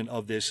placement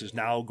of this is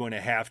now going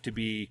to have to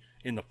be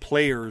in the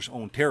player's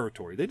own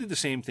territory. They did the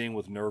same thing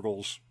with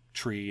Nurgle's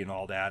tree and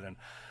all that. And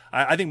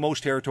I think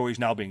most territories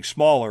now being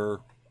smaller,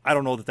 I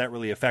don't know that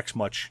really affects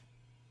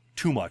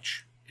too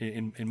much,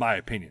 in my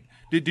opinion.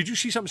 Did you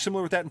see something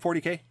similar with that in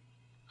 40K?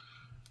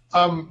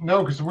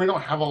 No, because we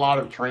don't have a lot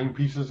of train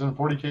pieces in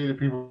 40K that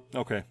people.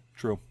 Okay,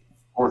 true.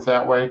 Work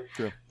that way.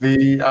 True.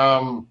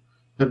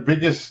 The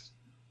biggest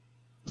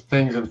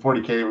things in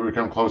 40K that would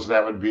come close to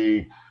that would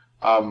be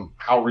how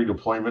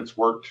redeployments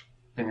worked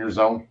in your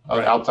zone.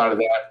 Right. Outside of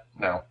that,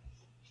 no.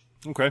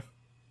 Okay.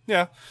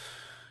 Yeah.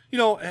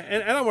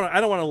 And I don't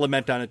want to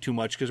lament on it too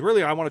much because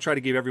really I want to try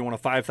to give everyone a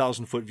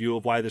 5,000-foot view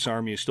of why this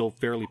army is still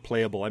fairly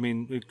playable. I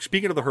mean,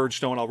 speaking of the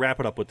Herdstone, I'll wrap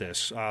it up with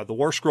this. The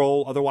War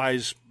Scroll,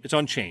 otherwise, it's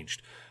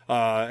unchanged.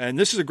 And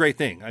this is a great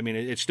thing. I mean,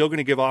 it's still going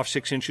to give off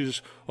 6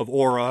 inches of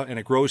aura, and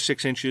it grows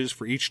 6 inches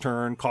for each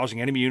turn,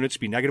 causing enemy units to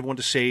be -1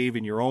 to save,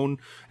 and your own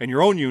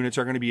units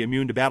are going to be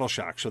immune to battle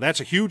shock. So that's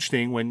a huge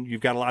thing when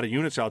you've got a lot of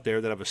units out there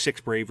that have a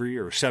 6 bravery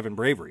or a 7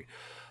 bravery.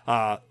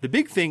 The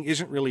big thing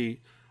isn't really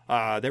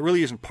that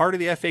really isn't part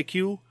of the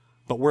FAQ,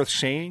 but worth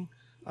saying.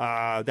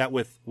 that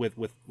with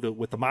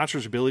the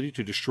monster's ability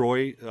to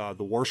destroy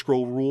the War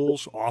Scroll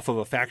rules off of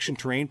a faction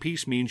terrain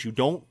piece means you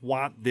don't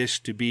want this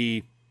to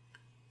be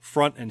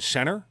front and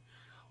center,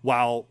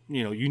 while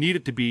you need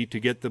it to be to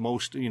get the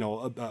most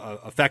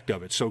effect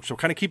of it. So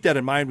kind of keep that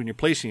in mind when you're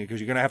placing it, because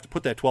you're going to have to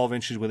put that 12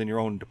 inches within your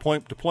own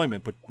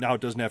deployment, but now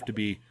it doesn't have to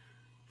be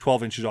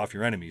 12 inches off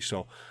your enemy.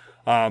 So,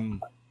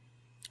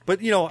 but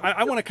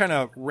I want to kind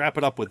of wrap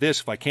it up with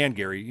this if I can,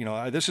 Gary.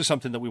 This is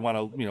something that we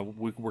want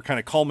to we're kind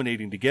of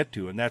culminating to get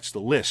to, and that's the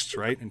lists,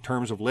 right? In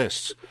terms of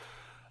lists,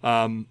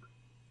 I'd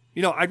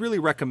really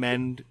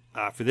recommend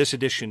for this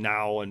edition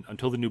now and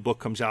until the new book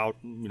comes out,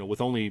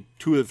 with only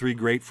 2 of the 3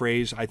 great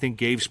phrase, I think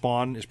Gave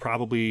Spawn is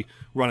probably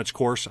run its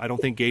course. I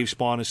don't think Gave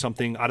Spawn is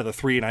something out of the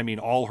 3, and I mean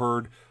All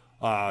Herd,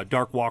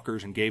 Dark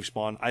Walkers, and Gave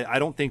Spawn. I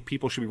don't think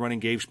people should be running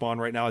Gave Spawn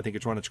right now. I think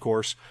it's run its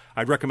course.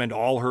 I'd recommend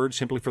All Herd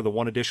simply for the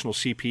 1 additional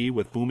CP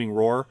with Booming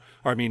Roar,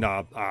 or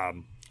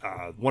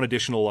 1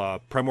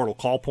 additional Primordial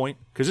Call Point,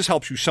 because this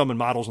helps you summon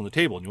models on the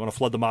table, and you want to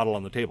flood the model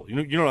on the table.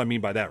 You know what I mean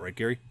by that, right,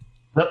 Gary?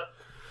 Yep.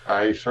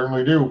 I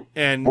certainly do.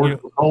 And Border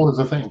control is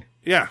a thing.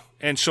 Yeah,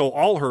 and so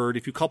All Herd,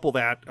 if you couple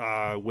that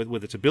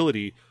with its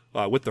ability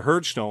with the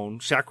Herd Stone,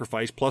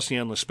 Sacrifice plus the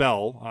Endless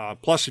Spell,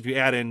 plus if you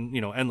add in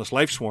Endless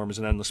Life Swarm as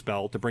an Endless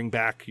Spell to bring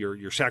back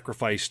your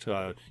sacrificed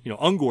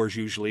Ungors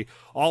usually,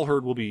 All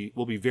Herd will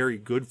be very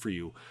good for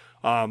you.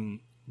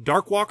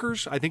 Dark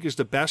Walkers, I think, is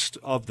the best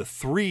of the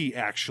 3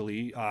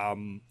 actually,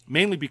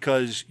 mainly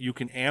because you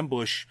can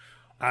ambush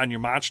on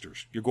your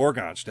monsters, your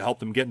Gorgons, to help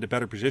them get into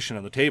better position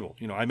on the table.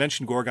 I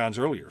mentioned Gorgons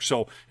earlier.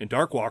 So in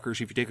Dark Walkers,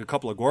 if you take a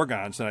couple of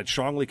Gorgons, then I'd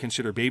strongly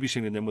consider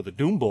babysitting them with a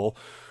Doom Bull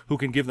who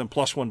can give them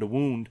 +1 to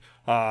wound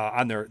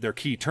on their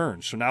key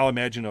turns. So now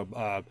imagine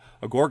a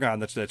Gorgon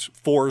that's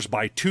 4s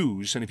by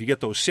 2s, and if you get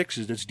those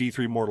 6s, that's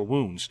D3 mortal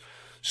wounds.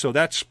 So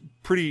that's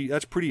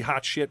pretty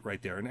hot shit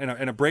right there.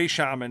 And a Bray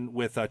Shaman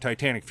with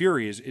Titanic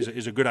Fury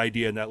is a good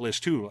idea in that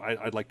list too.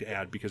 I'd like to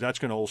add, because that's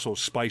going to also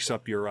spice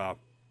up your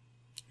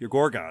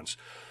Gorgons.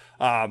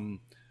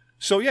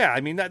 So yeah,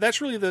 I mean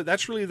that's really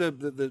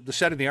the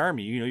set of the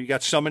army. You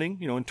got summoning.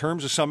 In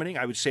terms of summoning,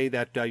 I would say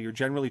that you're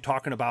generally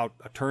talking about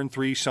a turn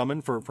 3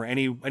 summon for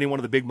any one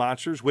of the big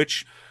monsters,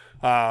 which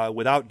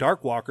without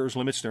Dark Walkers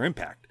limits their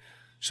impact.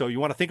 So you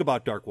want to think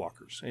about Dark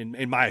Walkers.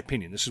 In my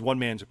opinion, this is one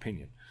man's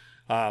opinion.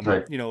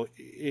 Right.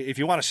 If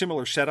you want a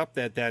similar setup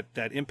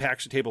that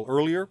impacts the table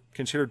earlier,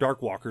 consider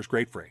Dark Walkers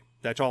great fray.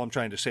 That's all I'm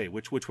trying to say,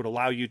 which would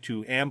allow you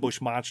to ambush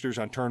monsters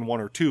on turn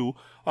 1 or 2,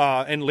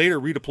 and later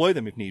redeploy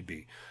them if need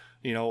be.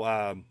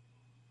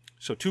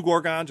 So 2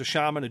 Gorgons, a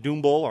Shaman, a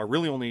Doom Bull are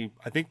really only,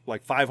 I think,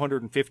 like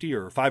 550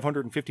 or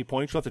 550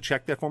 points. You'll have to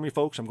check that for me,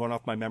 folks. I'm going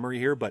off my memory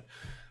here, but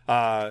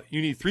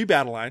you need 3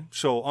 battle line.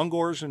 So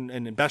Ungors and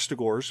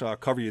Investigors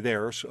cover you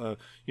there. So,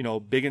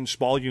 big and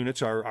small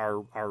units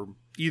are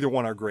either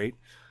one are great.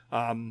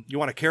 You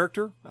want a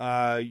character,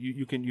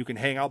 you can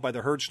hang out by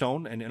the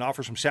Herdstone and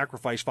offer some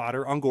sacrifice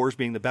fodder, Ungors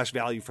being the best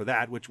value for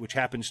that, which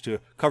happens to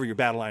cover your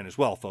battle line as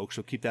well, folks,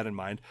 so keep that in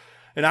mind.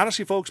 And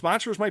honestly, folks,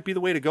 monsters might be the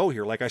way to go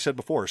here. Like I said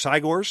before,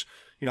 Cygors,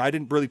 I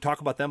didn't really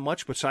talk about them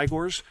much, but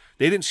Cygors,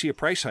 they didn't see a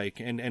price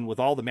hike, and with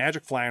all the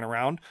magic flying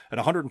around at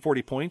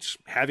 140 points,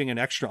 having an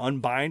extra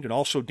unbind and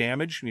also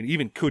damage,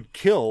 even could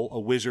kill a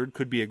wizard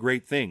could be a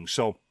great thing.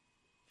 So,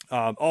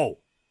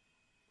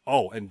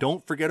 and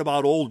don't forget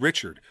about old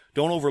Richard.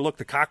 Don't overlook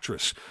the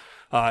Cockatrice.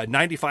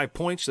 95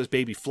 points, this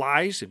baby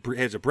flies. It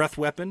has a breath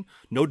weapon,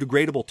 no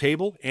degradable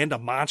table, and a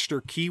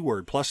monster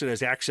keyword. Plus, it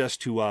has access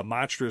to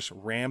monstrous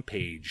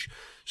rampage.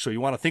 So you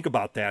want to think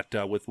about that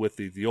with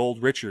the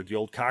old Richard, the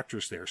old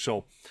Cockatrice there.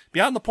 So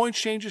beyond the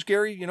points changes,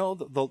 Gary,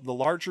 the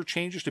larger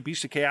changes to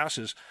Beast of Chaos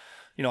is,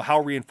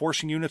 how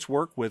reinforcing units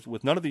work with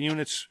none of the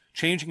units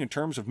changing in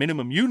terms of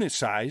minimum unit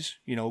size.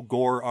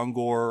 Gore,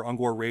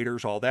 Ungor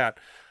Raiders, all that.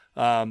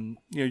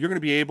 You're going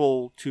to be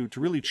able to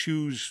really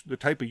choose the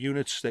type of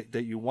units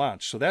that you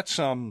want. So that's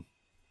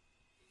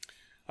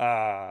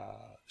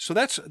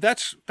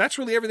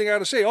really everything I got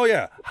to say. Oh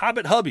yeah,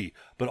 Hobbit Hubby,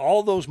 but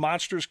all those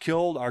monsters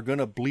killed are going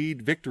to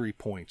bleed victory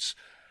points.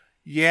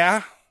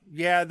 Yeah,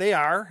 they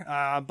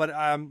are. But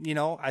I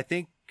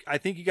think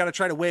you got to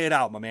try to weigh it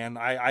out, my man.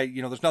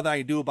 There's nothing I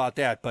can do about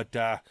that.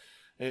 But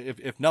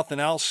if nothing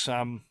else,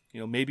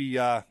 maybe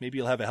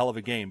you'll have a hell of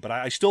a game. But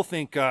I still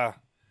think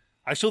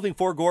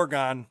 4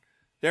 Gorgon.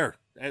 There,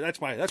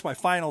 that's my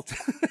final.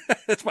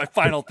 That's my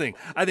final thing.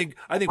 I think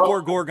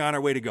 4 Gorgon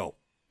are way to go.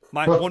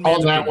 On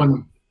that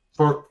one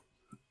for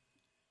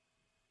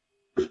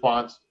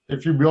response,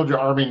 if you build your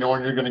army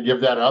knowing you're going to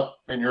give that up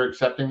and you're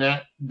accepting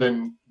that,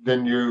 then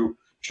you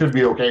should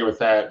be okay with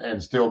that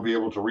and still be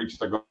able to reach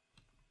the goal.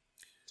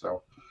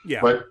 So, yeah,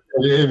 but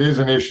it is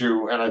an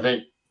issue, and I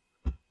think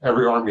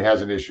every army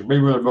has an issue.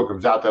 Maybe when the book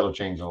comes out, that'll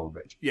change a little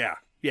bit. Yeah,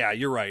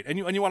 you're right. And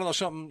you want to know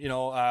something?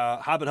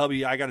 Hobbit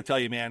Hubby, I got to tell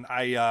you, man,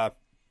 I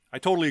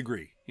totally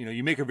agree.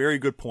 You make a very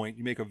good point.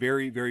 You make a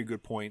very, very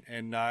good point.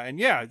 And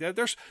yeah,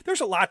 there's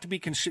a lot to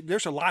be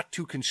there's a lot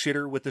to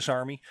consider with this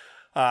army.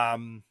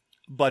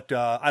 but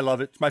I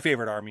love it. It's my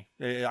favorite army.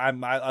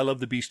 I love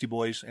the Beastie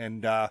Boys,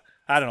 and I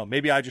don't know.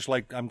 Maybe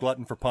I'm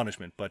glutton for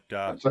punishment, but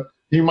so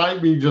he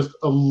might be just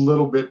a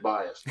little bit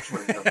biased.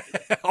 When it comes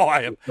to oh,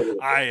 I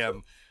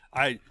am.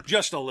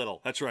 Just a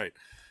little. That's right.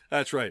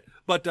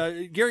 But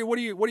Gary, what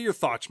are your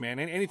thoughts, man?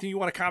 Anything you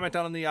want to comment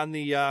on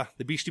the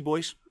Beastie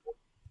Boys?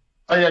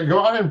 Oh, yeah,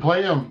 go out and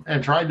play them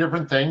and try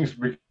different things.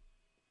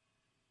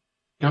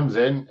 Comes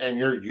in and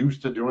you're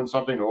used to doing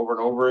something over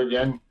and over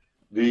again.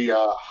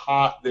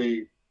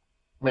 The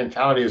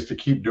mentality is to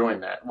keep doing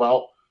that.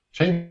 Well,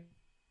 change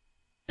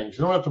things.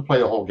 You don't have to play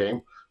the whole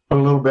game. Put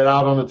a little bit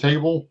out on the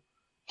table,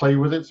 play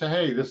with it. Say,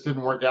 hey, this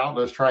didn't work out.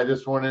 Let's try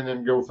this one and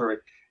then go through it.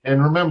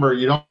 And remember,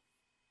 you don't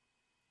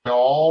have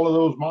all of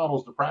those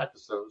models to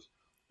practice those.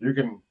 You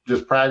can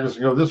just practice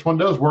and go, this one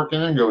does work,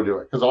 and then go do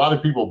it. Because a lot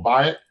of people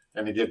buy it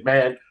and they get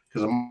mad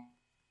because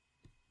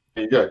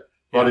it's good.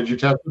 Well, did you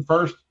test it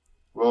first?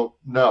 Well,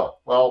 no.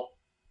 Well,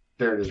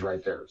 there it is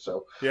right there.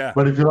 So, yeah.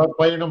 But if you love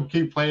playing them,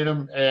 keep playing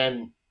them,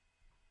 and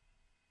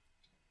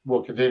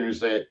we'll continue to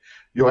say it.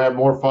 You'll have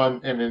more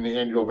fun, and in the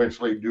end, you'll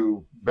eventually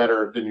do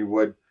better than you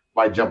would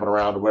by jumping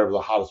around to whatever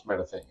the hottest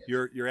meta thing is.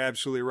 You're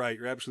absolutely right.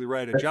 You're absolutely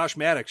right. Josh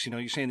Maddox,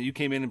 you're saying that you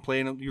came in and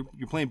playing.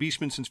 You're playing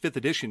Beastmen since 5th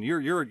edition.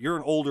 You're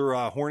an older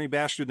horny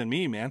bastard than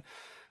me, man.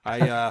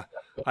 I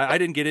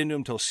didn't get into them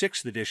until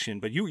 6th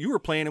edition, but you were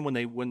playing them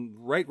when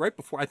right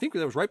before. I think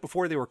that was right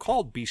before they were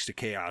called Beast of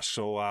Chaos.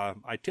 So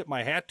I tip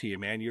my hat to you,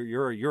 man.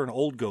 You're an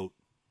old goat.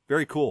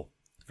 Very cool.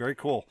 Very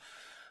cool.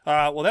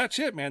 Well, that's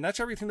it, man. That's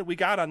everything that we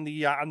got on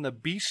the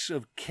Beasts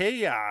of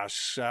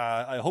Chaos.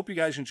 I hope you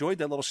guys enjoyed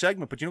that little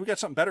segment, but we got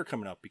something better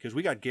coming up because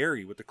we got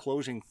Gary with the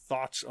closing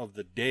thoughts of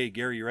the day.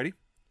 Gary, you ready?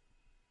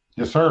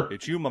 Yes, sir.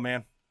 It's you, my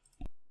man.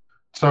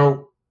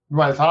 So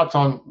my thoughts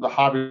on the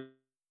hobby,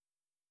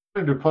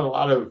 to put a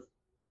lot of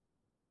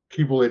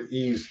people at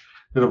ease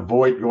that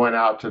avoid going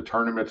out to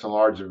tournaments and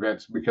large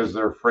events because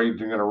they're afraid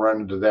they're going to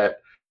run into that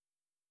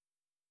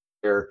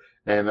there,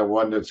 and the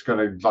one that's going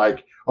to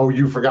like, oh,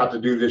 you forgot to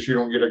do this, you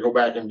don't get to go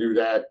back and do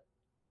that.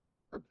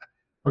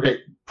 Okay,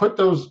 put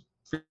those.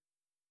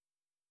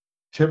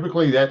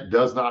 Typically that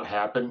does not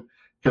happen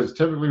because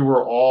typically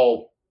we're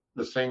all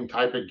the same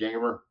type of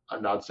gamer.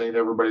 I'm not saying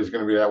everybody's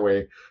going to be that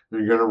way.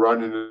 You're going to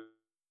run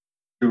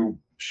into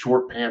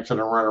short pants that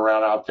are running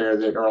around out there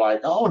that are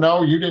like, oh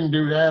no, you didn't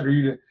do that, or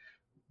you didn't.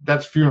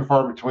 That's few and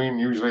far between.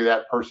 Usually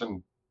that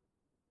person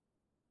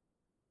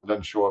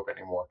doesn't show up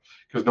anymore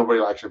because nobody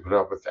likes to put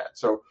up with that.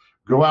 So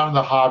go out in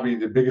the hobby.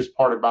 The biggest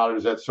part about it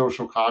is that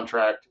social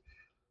contract.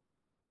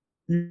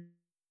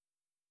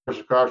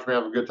 Across, we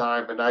have a good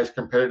time, a nice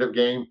competitive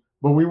game,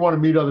 but we want to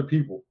meet other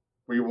people.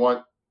 We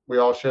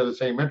all share the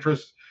same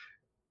interests,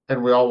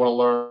 and we all want to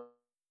learn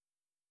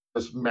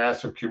this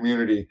massive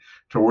community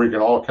to where we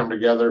can all come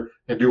together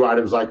and do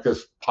items like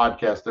this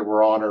podcast that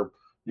we're on, or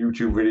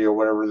YouTube video,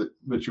 whatever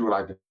that you would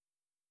like to.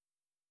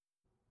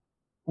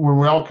 When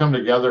we all come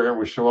together and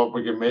we show up,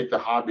 we can make the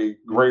hobby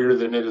greater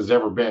than it has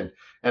ever been.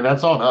 And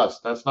that's on us.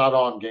 That's not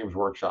on Games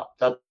Workshop.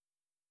 That,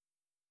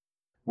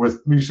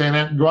 with me saying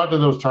that, go out to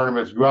those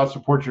tournaments, go out,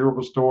 support your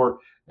local store,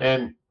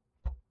 and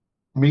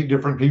meet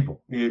different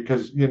people,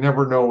 because you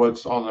never know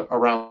what's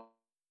around.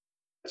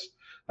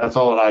 That's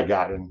all that I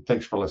got. And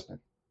thanks for listening.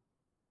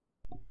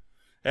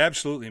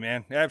 Absolutely,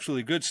 man.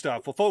 Absolutely. Good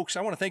stuff. Well, folks,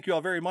 I want to thank you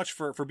all very much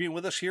for being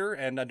with us here.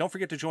 And don't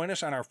forget to join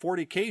us on our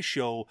 40K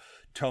show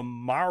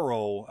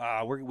tomorrow.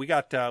 We're going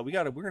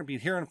to be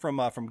hearing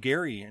from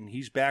Gary, and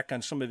he's back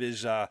on some of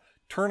his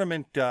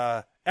tournament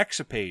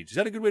exapades. Is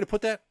that a good way to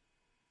put that?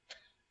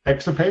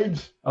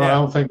 Exapades? Oh, yeah. I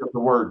don't think that's the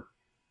word.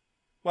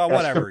 Well,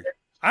 whatever.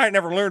 I ain't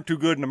never learned too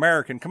good in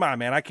American. Come on,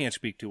 man. I can't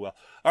speak too well.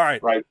 All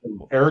right. Right.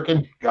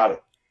 American. Got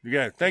it.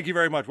 Yeah. Thank you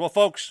very much. Well,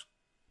 folks,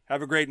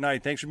 have a great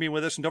night. Thanks for being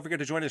with us. And don't forget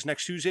to join us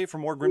next Tuesday for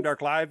more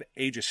Grimdark Live,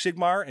 Age of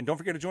Sigmar. And don't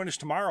forget to join us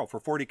tomorrow for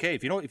 40K.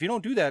 If you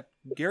don't do that,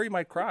 Gary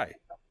might cry.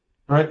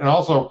 Right. And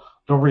also,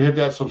 don't forget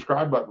to hit that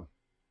subscribe button.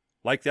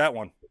 Like that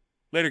one.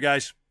 Later,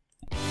 guys.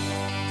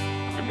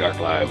 Grimdark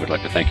Live would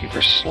like to thank you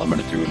for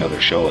slumming through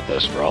another show with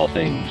us for all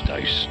things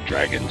dice,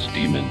 dragons,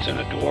 demons, and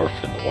a dwarf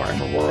in the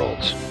Warhammer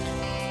worlds.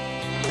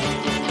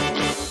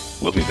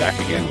 We'll be back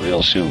again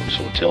real soon,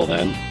 so until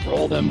then,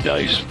 roll them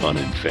dice, fun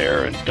and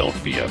fair, and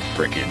don't be a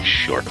frickin'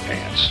 short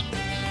pants.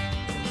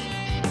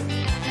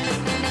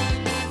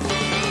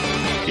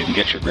 You can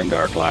get your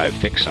Grimdark Live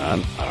fix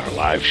on our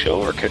live show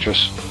or catch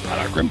us on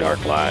our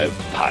Grimdark Live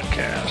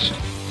podcast.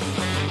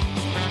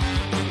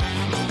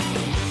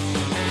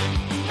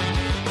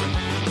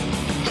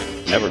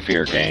 Never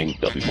fear, gang.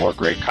 There'll be more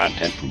great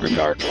content from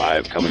Grimdark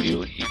Live coming to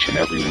you each and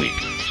every week.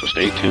 So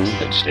stay tuned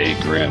and stay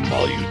grim,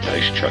 all you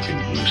dice-chucking,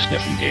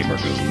 glue-sniffing gamer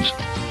goons.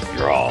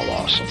 You're all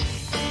awesome.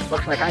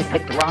 Looks like I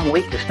picked the wrong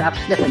week to stop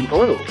sniffing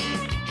glue.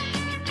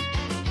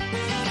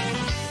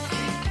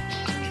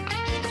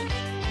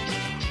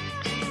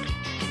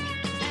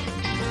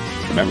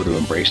 Remember to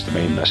embrace the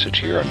main message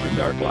here on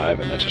Grimdark Live,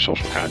 and that's a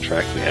social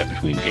contract we have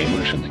between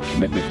gamers and the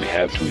commitment we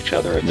have to each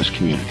other in this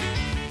community.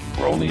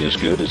 We're only as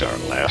good as our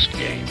last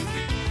game.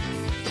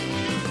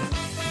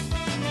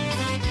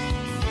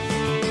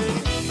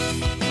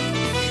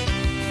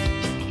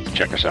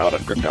 Check us out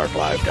at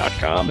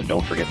grimdarklive.com, and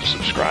don't forget to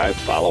subscribe,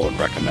 follow, and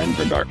recommend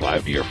Grimdark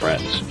Live to your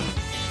friends.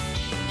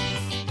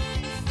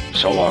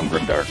 So long,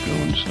 Grimdark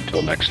Goons.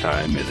 Until next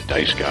time, may the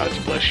dice gods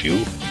bless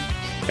you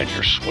and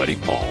your sweaty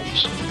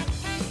palms.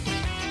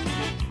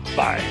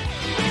 Bye.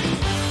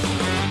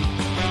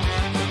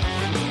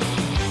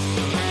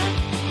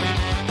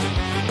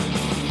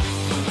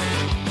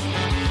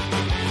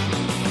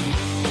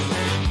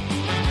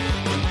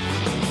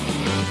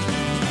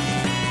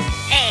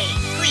 Hey,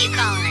 who you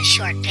calling a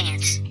short piss?